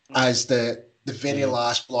as the the very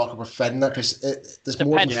last blocker with Finn there, because there's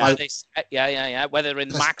more than five. Whether in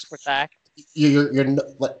max protect. You're not,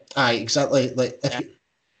 like, exactly. Like if you,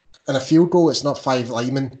 in a field goal, it's not 5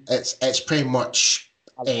 linemen. It's pretty much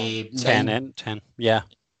 10. Yeah.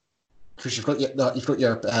 Because you've got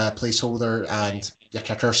your placeholder and your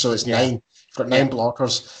kicker, so it's 9. You've got 9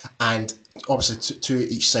 blockers, and obviously 2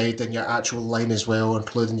 each side, then your actual line as well,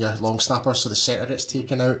 including your long snapper. So the centre gets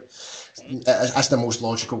taken out. That's the most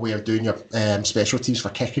logical way of doing your special teams for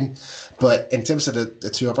kicking. But in terms of the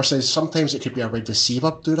 2 other sides, sometimes it could be a wide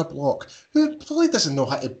receiver doing a block who probably doesn't know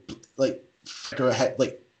how to figure out how,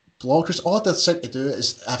 blockers. All they're trying to do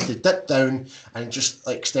is have to dip down and just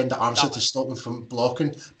extend the arms out to stop them from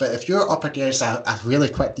blocking. But if you're up against a really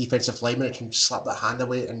quick defensive lineman that can slap that hand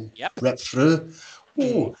away and rip through,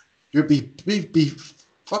 you'd be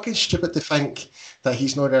fucking stupid to think that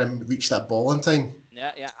he's not going to reach that ball in time.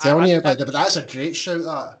 Telling you about it, but that's a great shout.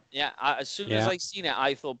 That. Yeah, as soon as I seen it,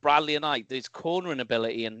 I thought Bradley and his cornering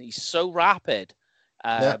ability, and he's so rapid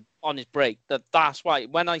on his break that's why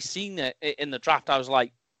when I seen it in the draft, I was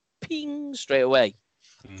like, ping, straight away.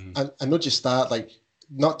 And not just that,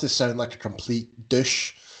 not to sound like a complete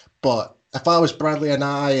douche, but if I was Bradley and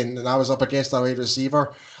I was up against a wide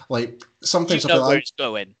receiver, sometimes I'll be where it's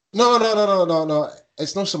going. No.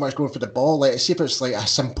 It's not so much going for the ball. See if it's a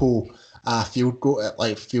simple field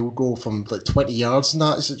goal from 20 yards and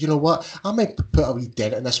that. Is, you know what? I might put a wee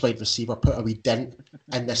dent in this wide receiver, put a wee dent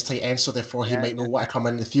in this tight end, so therefore he might know what to come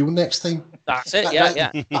in the field next time. That's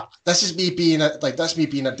it. This is me being a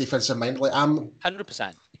defensive mind. I'm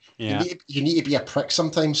 100%. Yeah. You need to be a prick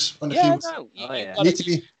sometimes on the field. No, you need to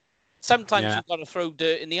be. Sometimes you've got to throw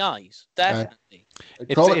dirt in the eyes. Definitely.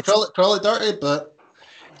 Call it dirty, but.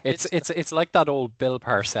 It's like that old Bill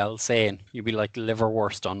Parcells saying, "You'd be like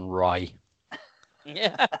liverwurst on rye."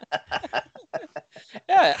 Yeah.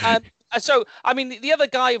 So, I mean, the other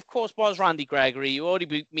guy, of course, was Randy Gregory. You already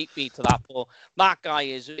beat me to that, Paul. That guy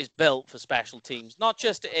is built for special teams, not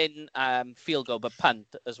just in field goal, but punt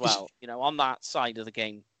as well. On that side of the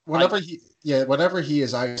game. Whenever he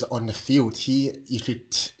is out on the field, you could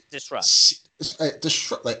disrupt.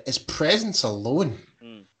 His presence alone.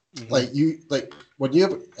 When you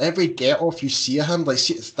have every get off you see him,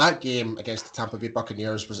 that game against the Tampa Bay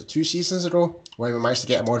Buccaneers, was it 2 seasons ago, where we managed to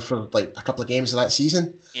get him on for a couple of games of that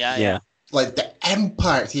season? Yeah. The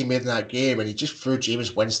impact he made in that game, and he just threw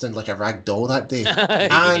Jameis Winston like a rag doll that day,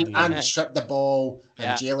 and stripped the ball,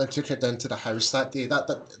 and Jalen took it down to the house that day.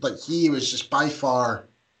 That he was just by far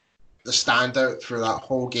the standout through that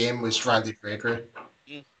whole game was Randy Gregory.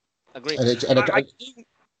 Agreed.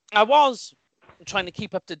 I was trying to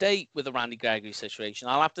keep up to date with the Randy Gregory situation.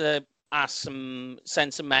 I'll have to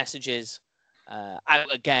send some messages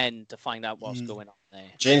out again to find out what's going on there.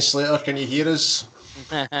 Jane Slater, can you hear us?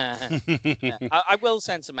 I will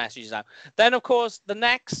send some messages out. Then, of course, the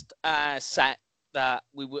next set that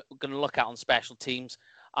we were going to look at on special teams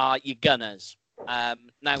are your gunners.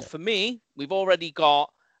 Now, for me, we've already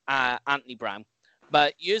got Anthony Brown,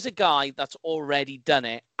 but here's a guy that's already done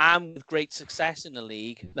it and with great success in the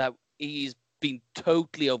league that he's been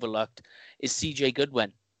totally overlooked is CJ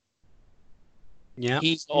Goodwin. Yeah.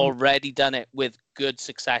 He's already done it with good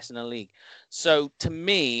success in the league. So to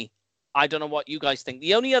me, I don't know what you guys think.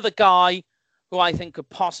 The only other guy who I think could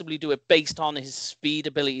possibly do it based on his speed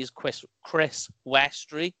ability is Chris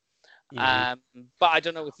Westry. But I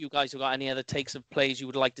don't know if you guys have got any other takes of plays you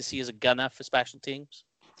would like to see as a gunner for special teams.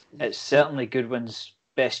 It's certainly Goodwin's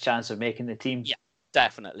best chance of making the team. Yeah,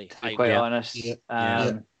 definitely. To be quite honest. He's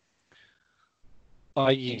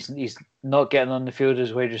not getting on the field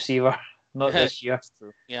as wide receiver, not this year.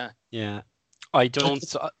 Yeah. I don't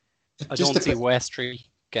see Westry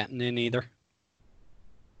getting in either.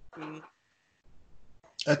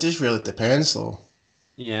 It just really depends, though.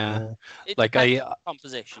 Yeah,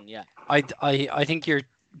 composition. Yeah, I think your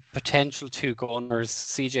potential 2 gunners,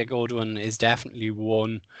 CJ Goodwin is definitely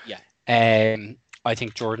one. Yeah. I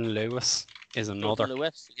think Jordan Lewis is another.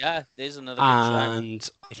 There's another. And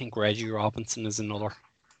I think Reggie Robinson is another.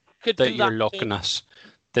 You're looking at.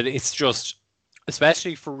 That it's just,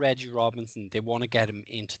 especially for Reggie Robinson, they want to get him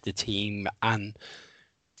into the team and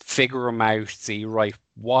figure him out. See, right,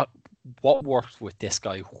 what works with this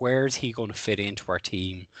guy? Where's he going to fit into our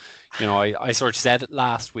team? I sort of said it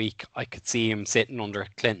last week. I could see him sitting under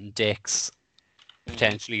Clinton Dix,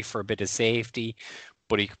 potentially for a bit of safety.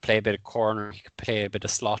 But he could play a bit of corner. He could play a bit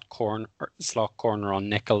of slot corner on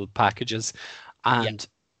nickel packages, and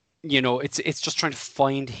it's just trying to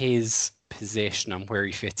find his position and where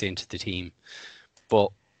he fits into the team.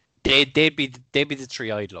 But they'd be the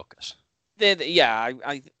 3 I'd look at.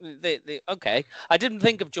 okay. I didn't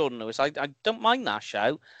think of Jordan Lewis. I don't mind that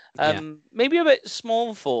shout. Maybe a bit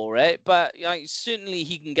small for it, but certainly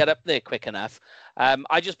he can get up there quick enough.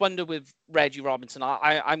 I just wonder with Reggie Robinson.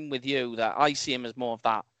 I'm with you that I see him as more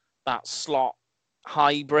of that slot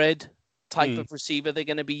hybrid type of receiver they're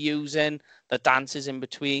going to be using. The dances in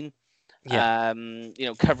between.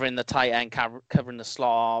 Covering the tight end, covering the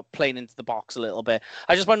slot, playing into the box a little bit.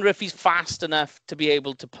 I just wonder if he's fast enough to be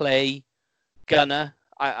able to play gunner.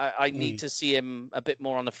 I need to see him a bit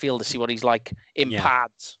more on the field to see what he's like in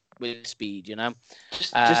pads with speed.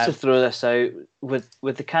 Just to throw this out with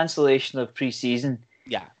the cancellation of preseason.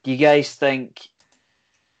 Yeah. Do you guys think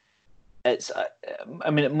it's?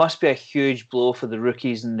 It must be a huge blow for the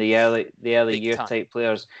rookies and the early year type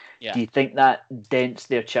players. Yeah. Do you think that dents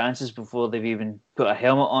their chances before they've even put a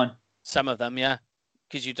helmet on? Some of them, yeah.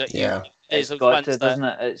 Because you don't. Yeah. It's got to, doesn't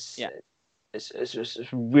it? It's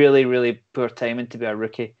really, really poor timing to be a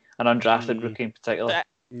rookie, an undrafted rookie in particular.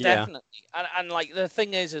 Definitely. And like the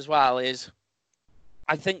thing is as well is,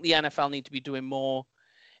 I think the NFL need to be doing more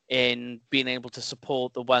in being able to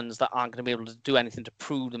support the ones that aren't going to be able to do anything to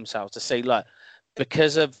prove themselves. To say, look,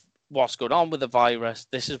 because of what's going on with the virus,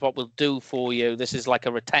 this is what we'll do for you. This is like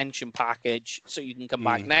a retention package, so you can come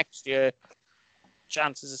back next year.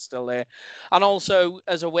 Chances are still there, and also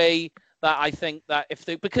as a way that I think that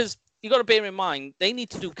because you got to bear in mind they need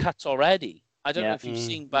to do cuts already. I don't know if you've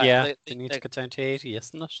seen, but they need to get down to 80,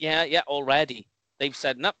 isn't it? Yeah, already they've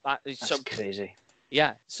said nope. That's so crazy.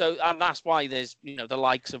 Yeah, so and that's why there's the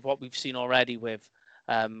likes of what we've seen already with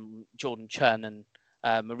Jordan Chun and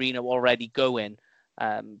Marino already going.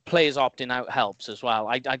 Players opting out helps as well.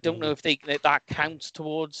 I don't know if that counts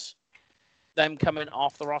towards them coming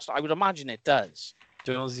off the roster. I would imagine it does.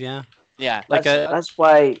 Yeah. That's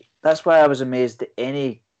why I was amazed that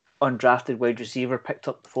any undrafted wide receiver picked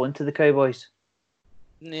up the phone to the Cowboys.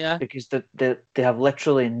 Yeah, because they have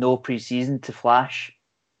literally no preseason to flash.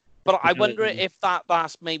 But I wonder if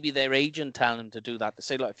that's maybe their agent telling them to do that, to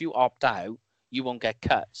say, look, if you opt out, you won't get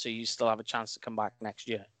cut, so you still have a chance to come back next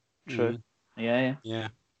year. True. Yeah.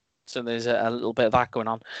 So there's a little bit of that going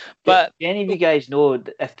on. But do any of you guys know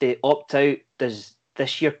if they opt out, does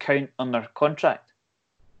this year count on their contract?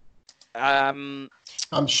 I'm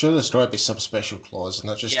sure there's got to be some special clause,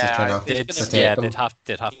 not just to kind of they'd have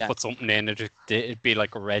to put something in. It'd be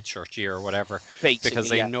like a red shirt year or whatever. Basically,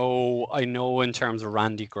 because I know in terms of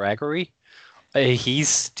Randy Gregory, he's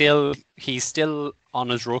still on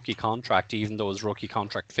his rookie contract, even though his rookie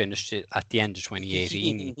contract finished at the end of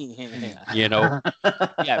 2018.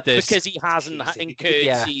 Because he hasn't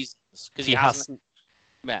incurred seasons. Because he hasn't.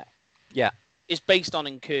 Yeah. It's based on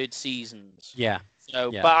incurred seasons. Yeah.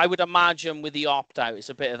 So, but I would imagine with the opt-out, it's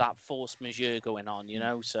a bit of that force majeure going on,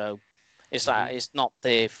 So it's it's not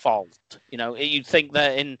their fault, You'd think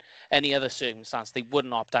that in any other circumstance they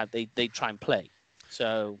wouldn't opt out; they'd try and play.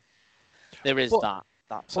 So there is that.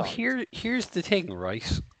 Well, here's the thing,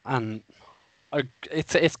 right? And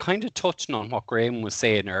it's kind of touching on what Graham was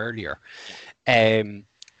saying earlier, in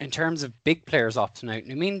terms of big players opting out.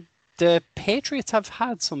 I mean, the Patriots have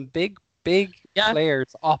had some big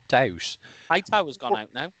players opt out. Hightower's gone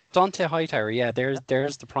out now. Dante Hightower,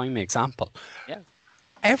 there's the prime example. Yeah.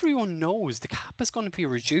 Everyone knows the cap is going to be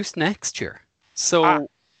reduced next year. So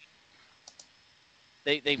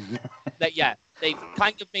they've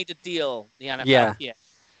kind of made a deal, the NFL. Yeah.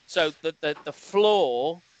 So the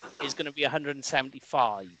floor is going to be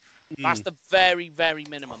 175. That's the very, very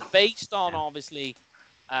minimum, based on obviously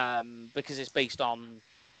because it's based on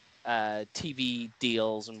TV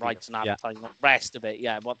deals and rights and advertising, the rest of it,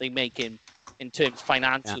 what they make in terms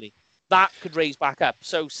financially. That could raise back up.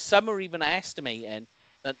 So some are even estimating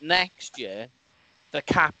that next year the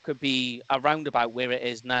cap could be around about where it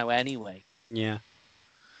is now anyway. Yeah.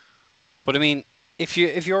 But I mean, if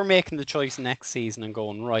you're making the choice next season and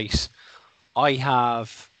going, right, I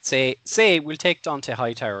have say we'll take Dante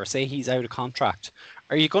Hightower, say he's out of contract.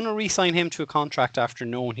 Are you going to re-sign him to a contract after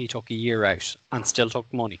knowing he took a year out and still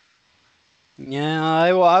took money? Yeah,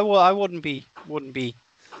 I wouldn't be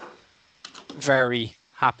very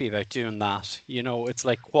happy about doing that. It's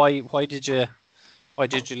like why did you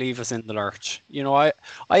leave us in the lurch? I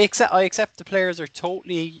accept the players are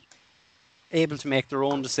totally able to make their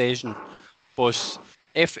own decision, but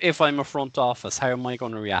if I'm a front office, how am I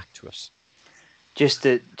going to react to it? Just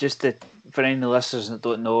to for any listeners that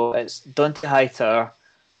don't know, it's Dante Hightower,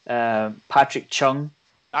 Patrick Chung.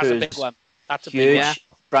 That's a big one. That's a huge. Big one.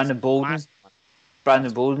 Brandon Bolden.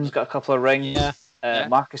 Brandon Bolden's got a couple of rings.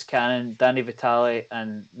 Marcus Cannon, Danny Vitale,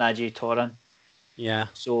 and Najee Toran. Yeah.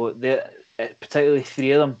 So particularly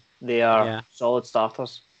three of them, they are solid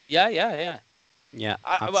starters. Yeah.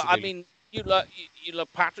 I mean, you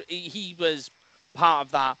look, Patrick. He was part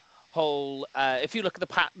of that whole. If you look at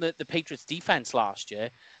the Patriots' defense last year,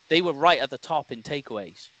 they were right at the top in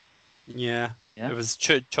takeaways. Yeah. It was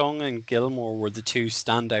Chung and Gilmore were the two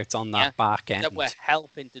standouts on that back end that were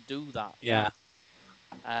helping to do that. Yeah.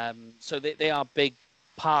 So they are big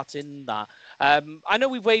part in that. I know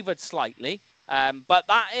we've wavered slightly, but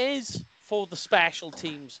that is for the special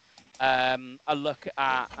teams. A look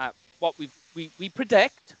at what we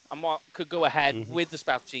predict and what could go ahead with the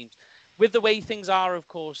special teams. With the way things are, of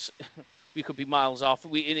course, we could be miles off.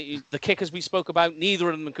 The kickers we spoke about, neither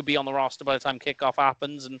of them could be on the roster by the time kickoff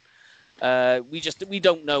happens, and we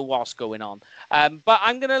don't know what's going on. But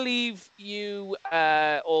I'm going to leave you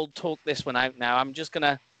all talk this one out now. I'm just going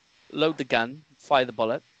to load the gun, fire the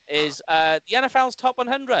bullet. Is the NFL's top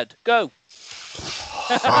 100? Go.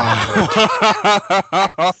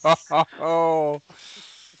 Oh.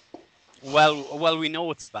 Well, we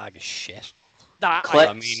know it's a bag of shit.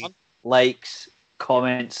 Clicks, likes,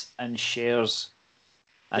 comments, and shares,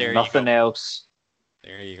 and nothing else.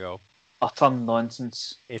 There you go. Utter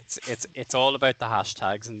nonsense. It's all about the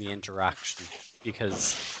hashtags and the interaction,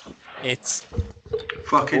 because it's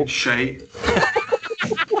fucking shite.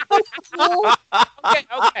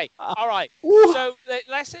 Okay, all right. So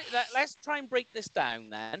let's try and break this down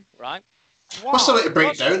then, right? What's the way to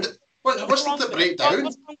break down? What's the breakdown?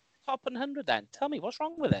 What's wrong with the top 100 then? Tell me, what's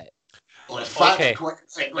wrong with it? Well, in fact,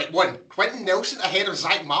 like one, Quentin Nelson ahead of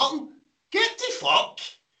Zach Martin. Get the fuck.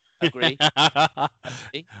 Agree.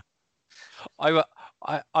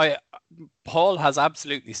 Paul has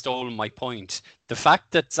absolutely stolen my point. The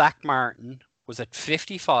fact that Zach Martin was at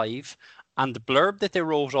 55 and the blurb that they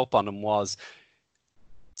wrote up on him was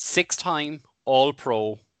 6-time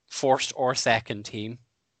All-Pro, first or second team.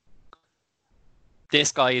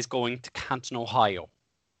 This guy is going to Canton, Ohio.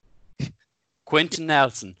 Quentin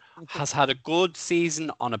Nelson has had a good season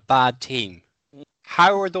on a bad team.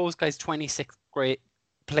 How are those guys 26 great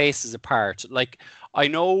places apart? Like, I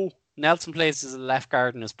know Nelson plays as a left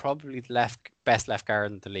guard and is probably the best left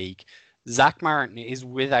guard in the league. Zach Martin is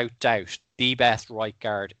without doubt the best right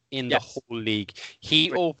guard in the whole league. He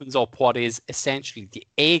opens up what is essentially the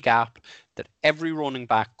A gap that every running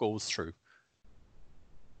back goes through.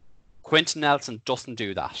 Quentin Nelson doesn't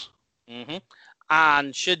do that. Mm-hmm.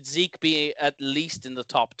 And should Zeke be at least in the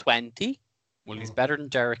top 20? Well, he's better than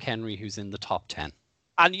Derrick Henry, who's in the top 10.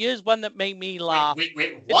 And here's one that made me laugh.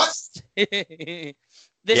 Wait, what?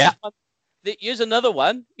 Here's another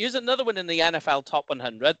one. Here's another one in the NFL top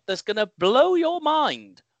 100 that's going to blow your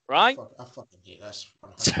mind, right? I fucking hate this.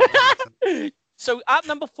 So at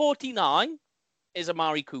number 49 is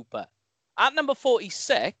Amari Cooper. At number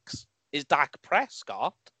 46 is Dak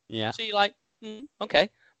Prescott. Yeah. So you're like, okay.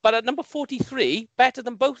 But at number 43, better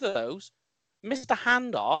than both of those, Mr.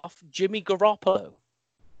 Handoff, Jimmy Garoppolo.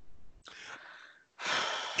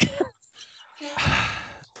 The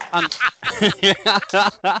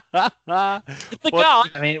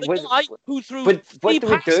guy who threw what do we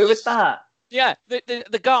do with that? Yeah,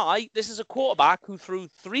 the guy, this is a quarterback who threw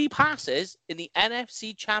 3 passes in the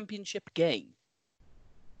NFC Championship game.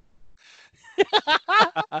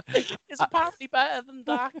 It's apparently better than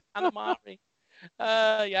Dak and Amari.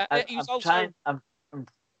 I'm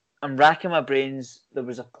racking my brains. There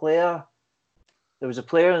was a player in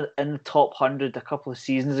the top 100 a couple of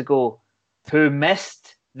seasons ago who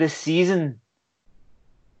missed this season,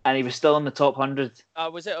 and he was still in the top 100.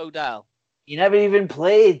 Was it Odell? He never even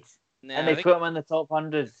played, and they put him in the top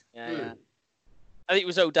 100. Yeah. I think it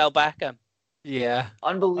was Odell Beckham. Yeah.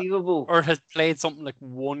 Unbelievable. Or had played something like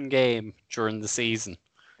one game during the season.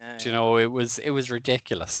 Yeah. You know, it was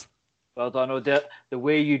ridiculous. Well done, Odell. The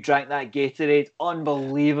way you drank that Gatorade,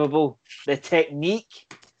 unbelievable. The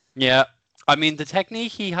technique. Yeah. I mean, the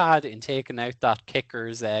technique he had in taking out that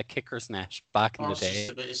kicker's net back in the day.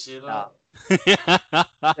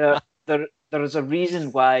 There is a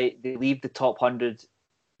reason why they leave the top 100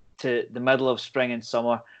 to the middle of spring and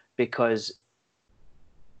summer, because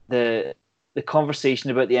the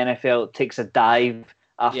conversation about the NFL takes a dive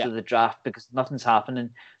after the draft because nothing's happening.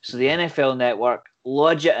 So the NFL Network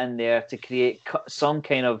lodge it in there to create some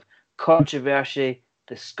kind of controversy,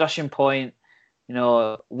 discussion point. You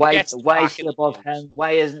know, why is he above him?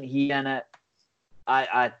 Why isn't he in it?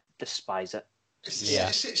 I despise it.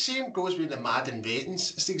 Same goes with the Madden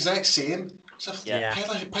ratings. It's the exact same. It's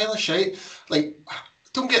a pile of shite. Like,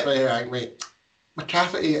 don't get me wrong, mate.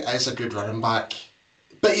 McCaffrey is a good running back,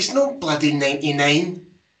 but he's not bloody 99.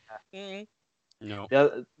 No.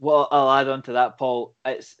 Well, I'll add on to that, Paul.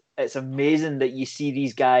 It's amazing that you see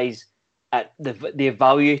these guys at the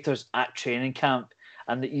evaluators at training camp,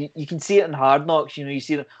 And you can see it in Hard Knocks. You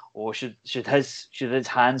see them. Oh, should his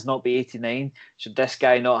hands not be 89? Should this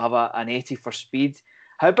guy not have an 80 for speed?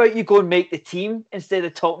 How about you go and make the team instead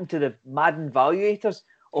of talking to the Madden evaluators?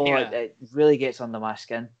 Oh, it really gets under my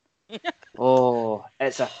skin. Oh,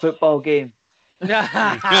 it's a football game. Come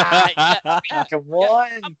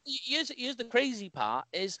on. Here's the crazy part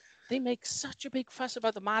is they make such a big fuss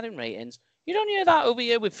about the Madden ratings. You don't hear that over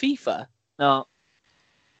here with FIFA. No.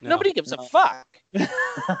 Nobody gives a fuck.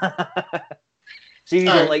 So if you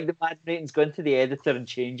don't like the Madden ratings, go into the editor and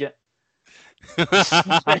change it. It's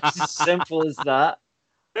as simple as that.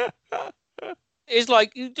 It's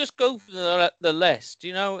like you just go for the list.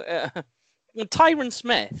 Tyron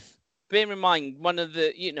Smith. Bear in mind, one of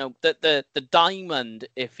the the diamond,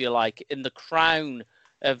 if you like, in the crown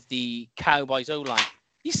of the Cowboys O-line.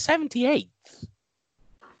 He's 78th.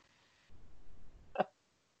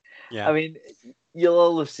 Yeah. I mean, you'll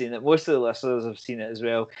all have seen it. Most of the listeners have seen it as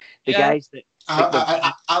well. The guys that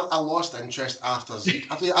I lost interest after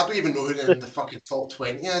Zeke. I don't even know who in the fucking top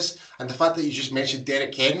 20 is, and the fact that you just mentioned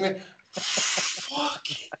Derrick Henry. Fuck.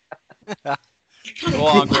 Go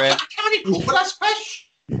on, Greg. I can't cope with this fish.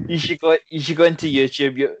 You should go into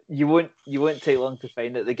YouTube. You won't take long to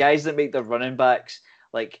find it. The guys that make their running backs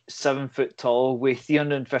like 7 foot tall, weigh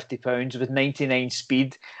 350 pounds with 99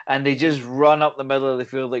 speed, and they just run up the middle of the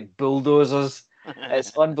field like bulldozers.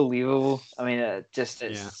 It's unbelievable. I mean,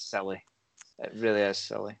 it's silly. It really is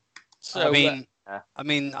silly. So I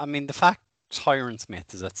mean, the fact Tyron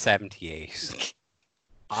Smith is at 78.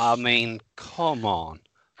 I mean, come on.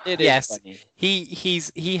 It is funny.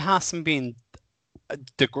 He hasn't been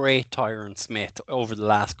the great Tyron Smith over the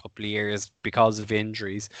last couple of years because of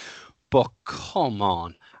injuries. But come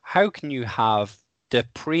on, how can you have the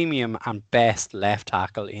premium and best left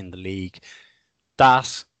tackle in the league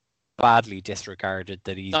that badly disregarded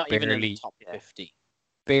that he's not barely even in the top 50?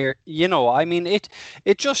 I mean, it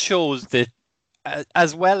just shows that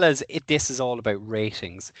as well as this is all about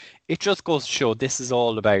ratings, it just goes to show this is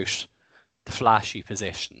all about the flashy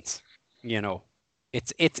positions.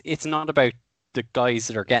 It's not about the guys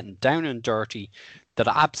that are getting down and dirty that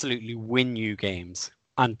absolutely win you games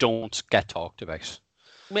and don't get talked about.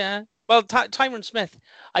 Yeah. Well, Tyron Smith,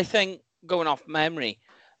 I think, going off memory,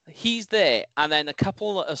 he's there, and then a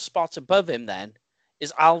couple of spots above him then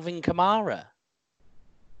is Alvin Kamara.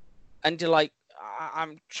 And you're like,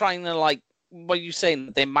 I'm trying to like, what are you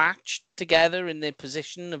saying? They match together in their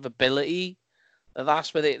position of ability.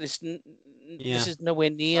 That's where this is nowhere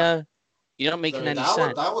near. You're not making any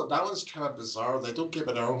sense. That one's kind of bizarre. They don't give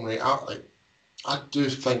it their own rate. I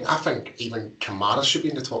think even Kamara should be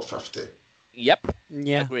in the top 50. Yep.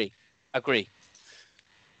 Yeah. Agree.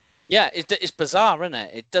 Yeah, it's bizarre, isn't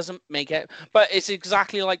it? It doesn't make it, but it's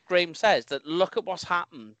exactly like Graham says, that look at what's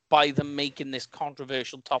happened by them making this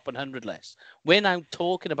controversial top 100 list. We're now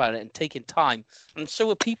talking about it and taking time, and so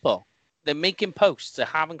are people. They're making posts, they're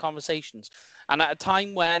having conversations, and at a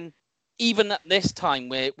time when, even at this time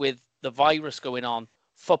with the virus going on,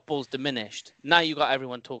 football's diminished. Now you got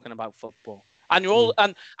everyone talking about football, and you're all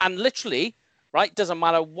and literally, right? Doesn't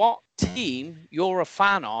matter what team you're a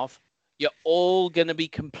fan of. You're all going to be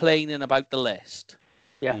complaining about the list.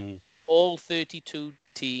 Yeah. All 32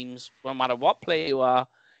 teams, no matter what player you are,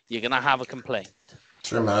 you're going to have a complaint.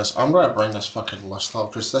 3 minutes. I'm going to bring this fucking list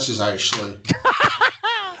up because this is actually...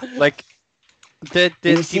 like... That's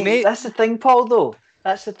the thing, Paul, though.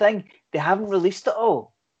 That's the thing. They haven't released it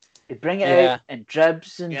all. They bring it out in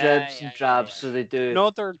dribs and drabs. So they do...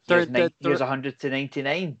 No, here's 100 to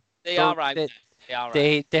 99. They are right.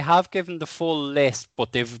 They have given the full list,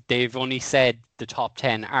 but they've only said the top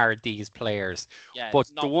 10 are these players. Yeah,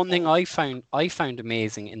 but the one thing I found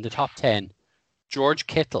amazing in the top 10, George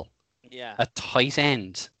Kittle, a tight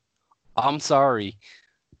end. I'm sorry,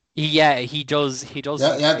 he does. He doesn't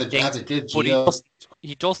do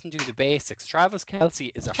the basics. Travis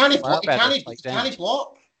Kelce is a Can't block. And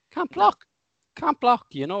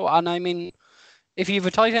I mean, if you have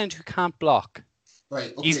a tight end who can't block,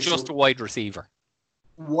 right, okay, he's just a wide receiver.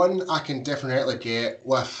 One I can definitely get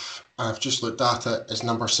with, and I've just looked at it, is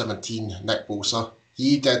number 17, Nick Bosa.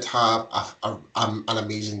 He did have an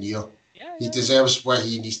amazing year. Yeah, he deserves where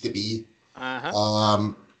he needs to be.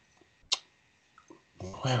 Uh-huh.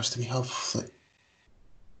 What else do we have?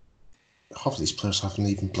 Half of these players haven't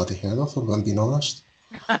even bloody heard of them, I'm being honest.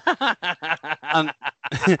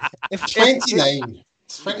 29,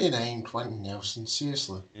 Quentin Nelson,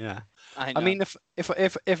 seriously. Yeah. I mean, if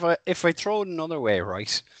I throw it another way,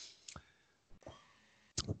 right?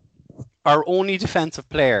 Our only defensive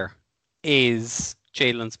player is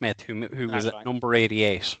Jalen Smith, who was at number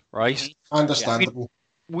 88, right? Understandable.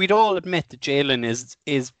 we'd all admit that Jalen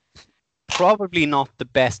is probably not the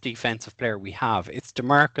best defensive player we have. It's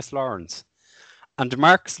DeMarcus Lawrence. And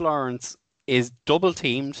DeMarcus Lawrence is double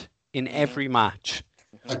teamed in every match.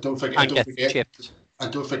 And don't forget,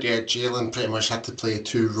 Jalen pretty much had to play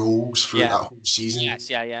 2 roles through that whole season. Yes,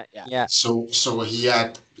 yeah. So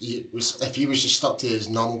if he was just stuck to his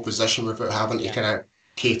normal position without having to kind of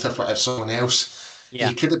cater for someone else,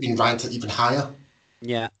 he could have been ranked even higher.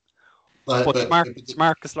 Yeah. But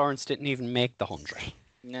Marcus Lawrence didn't even make the 100.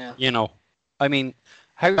 Yeah. You know, I mean,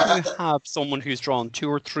 how do you have someone who's drawn 2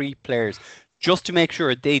 or 3 players just to make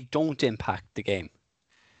sure they don't impact the game?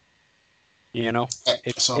 You know,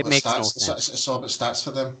 it makes no sense. It's all about stats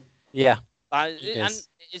for them. Yeah. And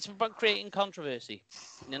it's about creating controversy.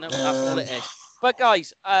 You know, that's all it is. But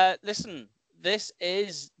guys, listen, this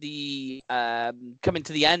is the coming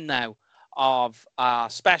to the end now of our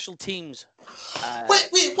special teams. Wait,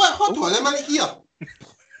 hold on a minute here.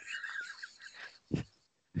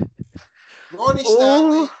 Ronnie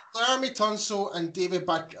Stanley, Larry Tunsil, and David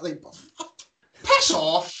Bakhtiari. Piss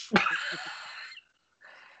off.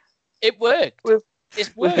 It worked.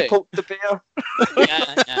 It's worked. Poked the bear.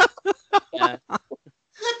 Yeah. You're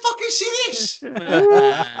fucking serious.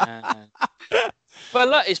 But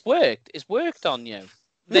look, it's worked. It's worked on you.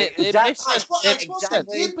 The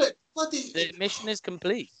mission is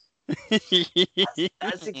complete.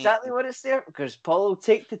 That's exactly what it's there, because Paul will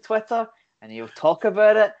take to Twitter and he'll talk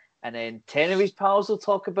about it, and then 10 of his pals will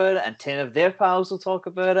talk about it, and 10 of their pals will talk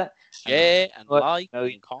about it. Share and like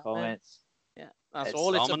and comments. Yeah, that's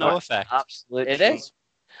all it's about. Effect. Absolutely. It is.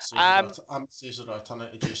 I'm Caesar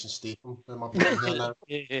alternative Jason Statham.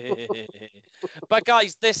 But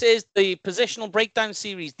guys, this is the positional breakdown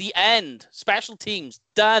series, the end. Special teams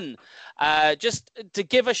done. Just to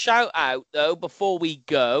give a shout out though before we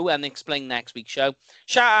go and explain next week's show.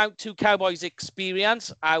 Shout out to Cowboys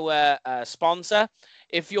Experience, our sponsor.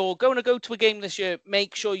 If you're going to go to a game this year,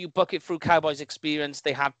 make sure you book it through Cowboys Experience.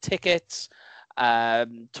 They have tickets,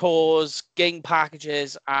 tours, game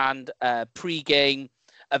packages, and pre-game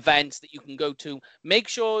events that you can go to. Make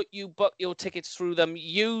sure you book your tickets through them.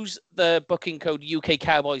 Use the booking code UK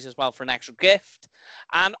Cowboys as well for an extra gift.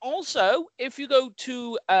 And also, if you go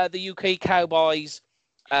to the UK Cowboys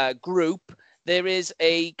group, there is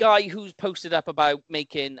a guy who's posted up about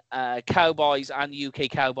making Cowboys and UK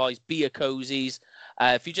Cowboys beer cozies.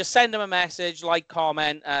 If you just send him a message,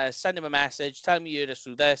 comment, send him a message, tell him you heard us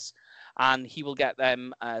through this, and he will get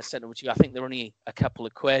them sent over to you. I think they're only a couple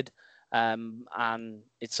of quid. And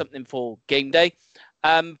it's something for game day.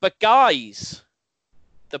 But guys,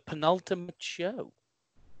 the penultimate show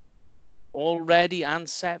all ready and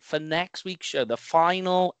set for next week's show, the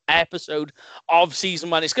final episode of season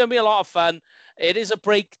 1. It's going to be a lot of fun. It is a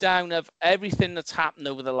breakdown of everything that's happened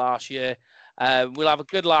over the last year. We'll have a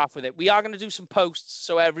good laugh with it. We are going to do some posts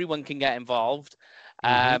so everyone can get involved.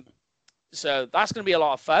 So that's going to be a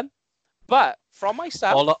lot of fun. But from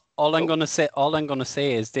myself, all I'm gonna say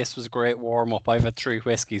is this was a great warm up. I've had 3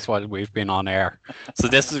 whiskeys while we've been on air, so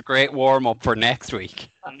this is a great warm up for next week.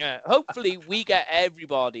 Yeah, hopefully we get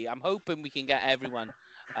everybody. I'm hoping we can get everyone.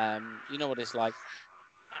 You know what it's like.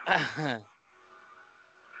 What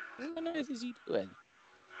on earth is he doing?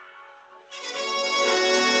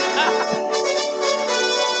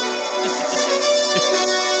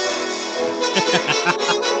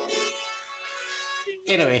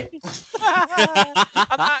 Anyway.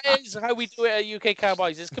 And that is how we do it at UK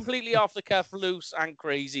Cowboys. It's completely off the cuff, loose and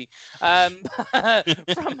crazy. From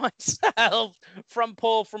myself, from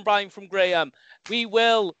Paul, from Brian, from Graham, we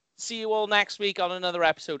will see you all next week on another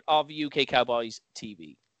episode of UK Cowboys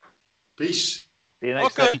TV. Peace. See you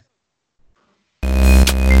next time.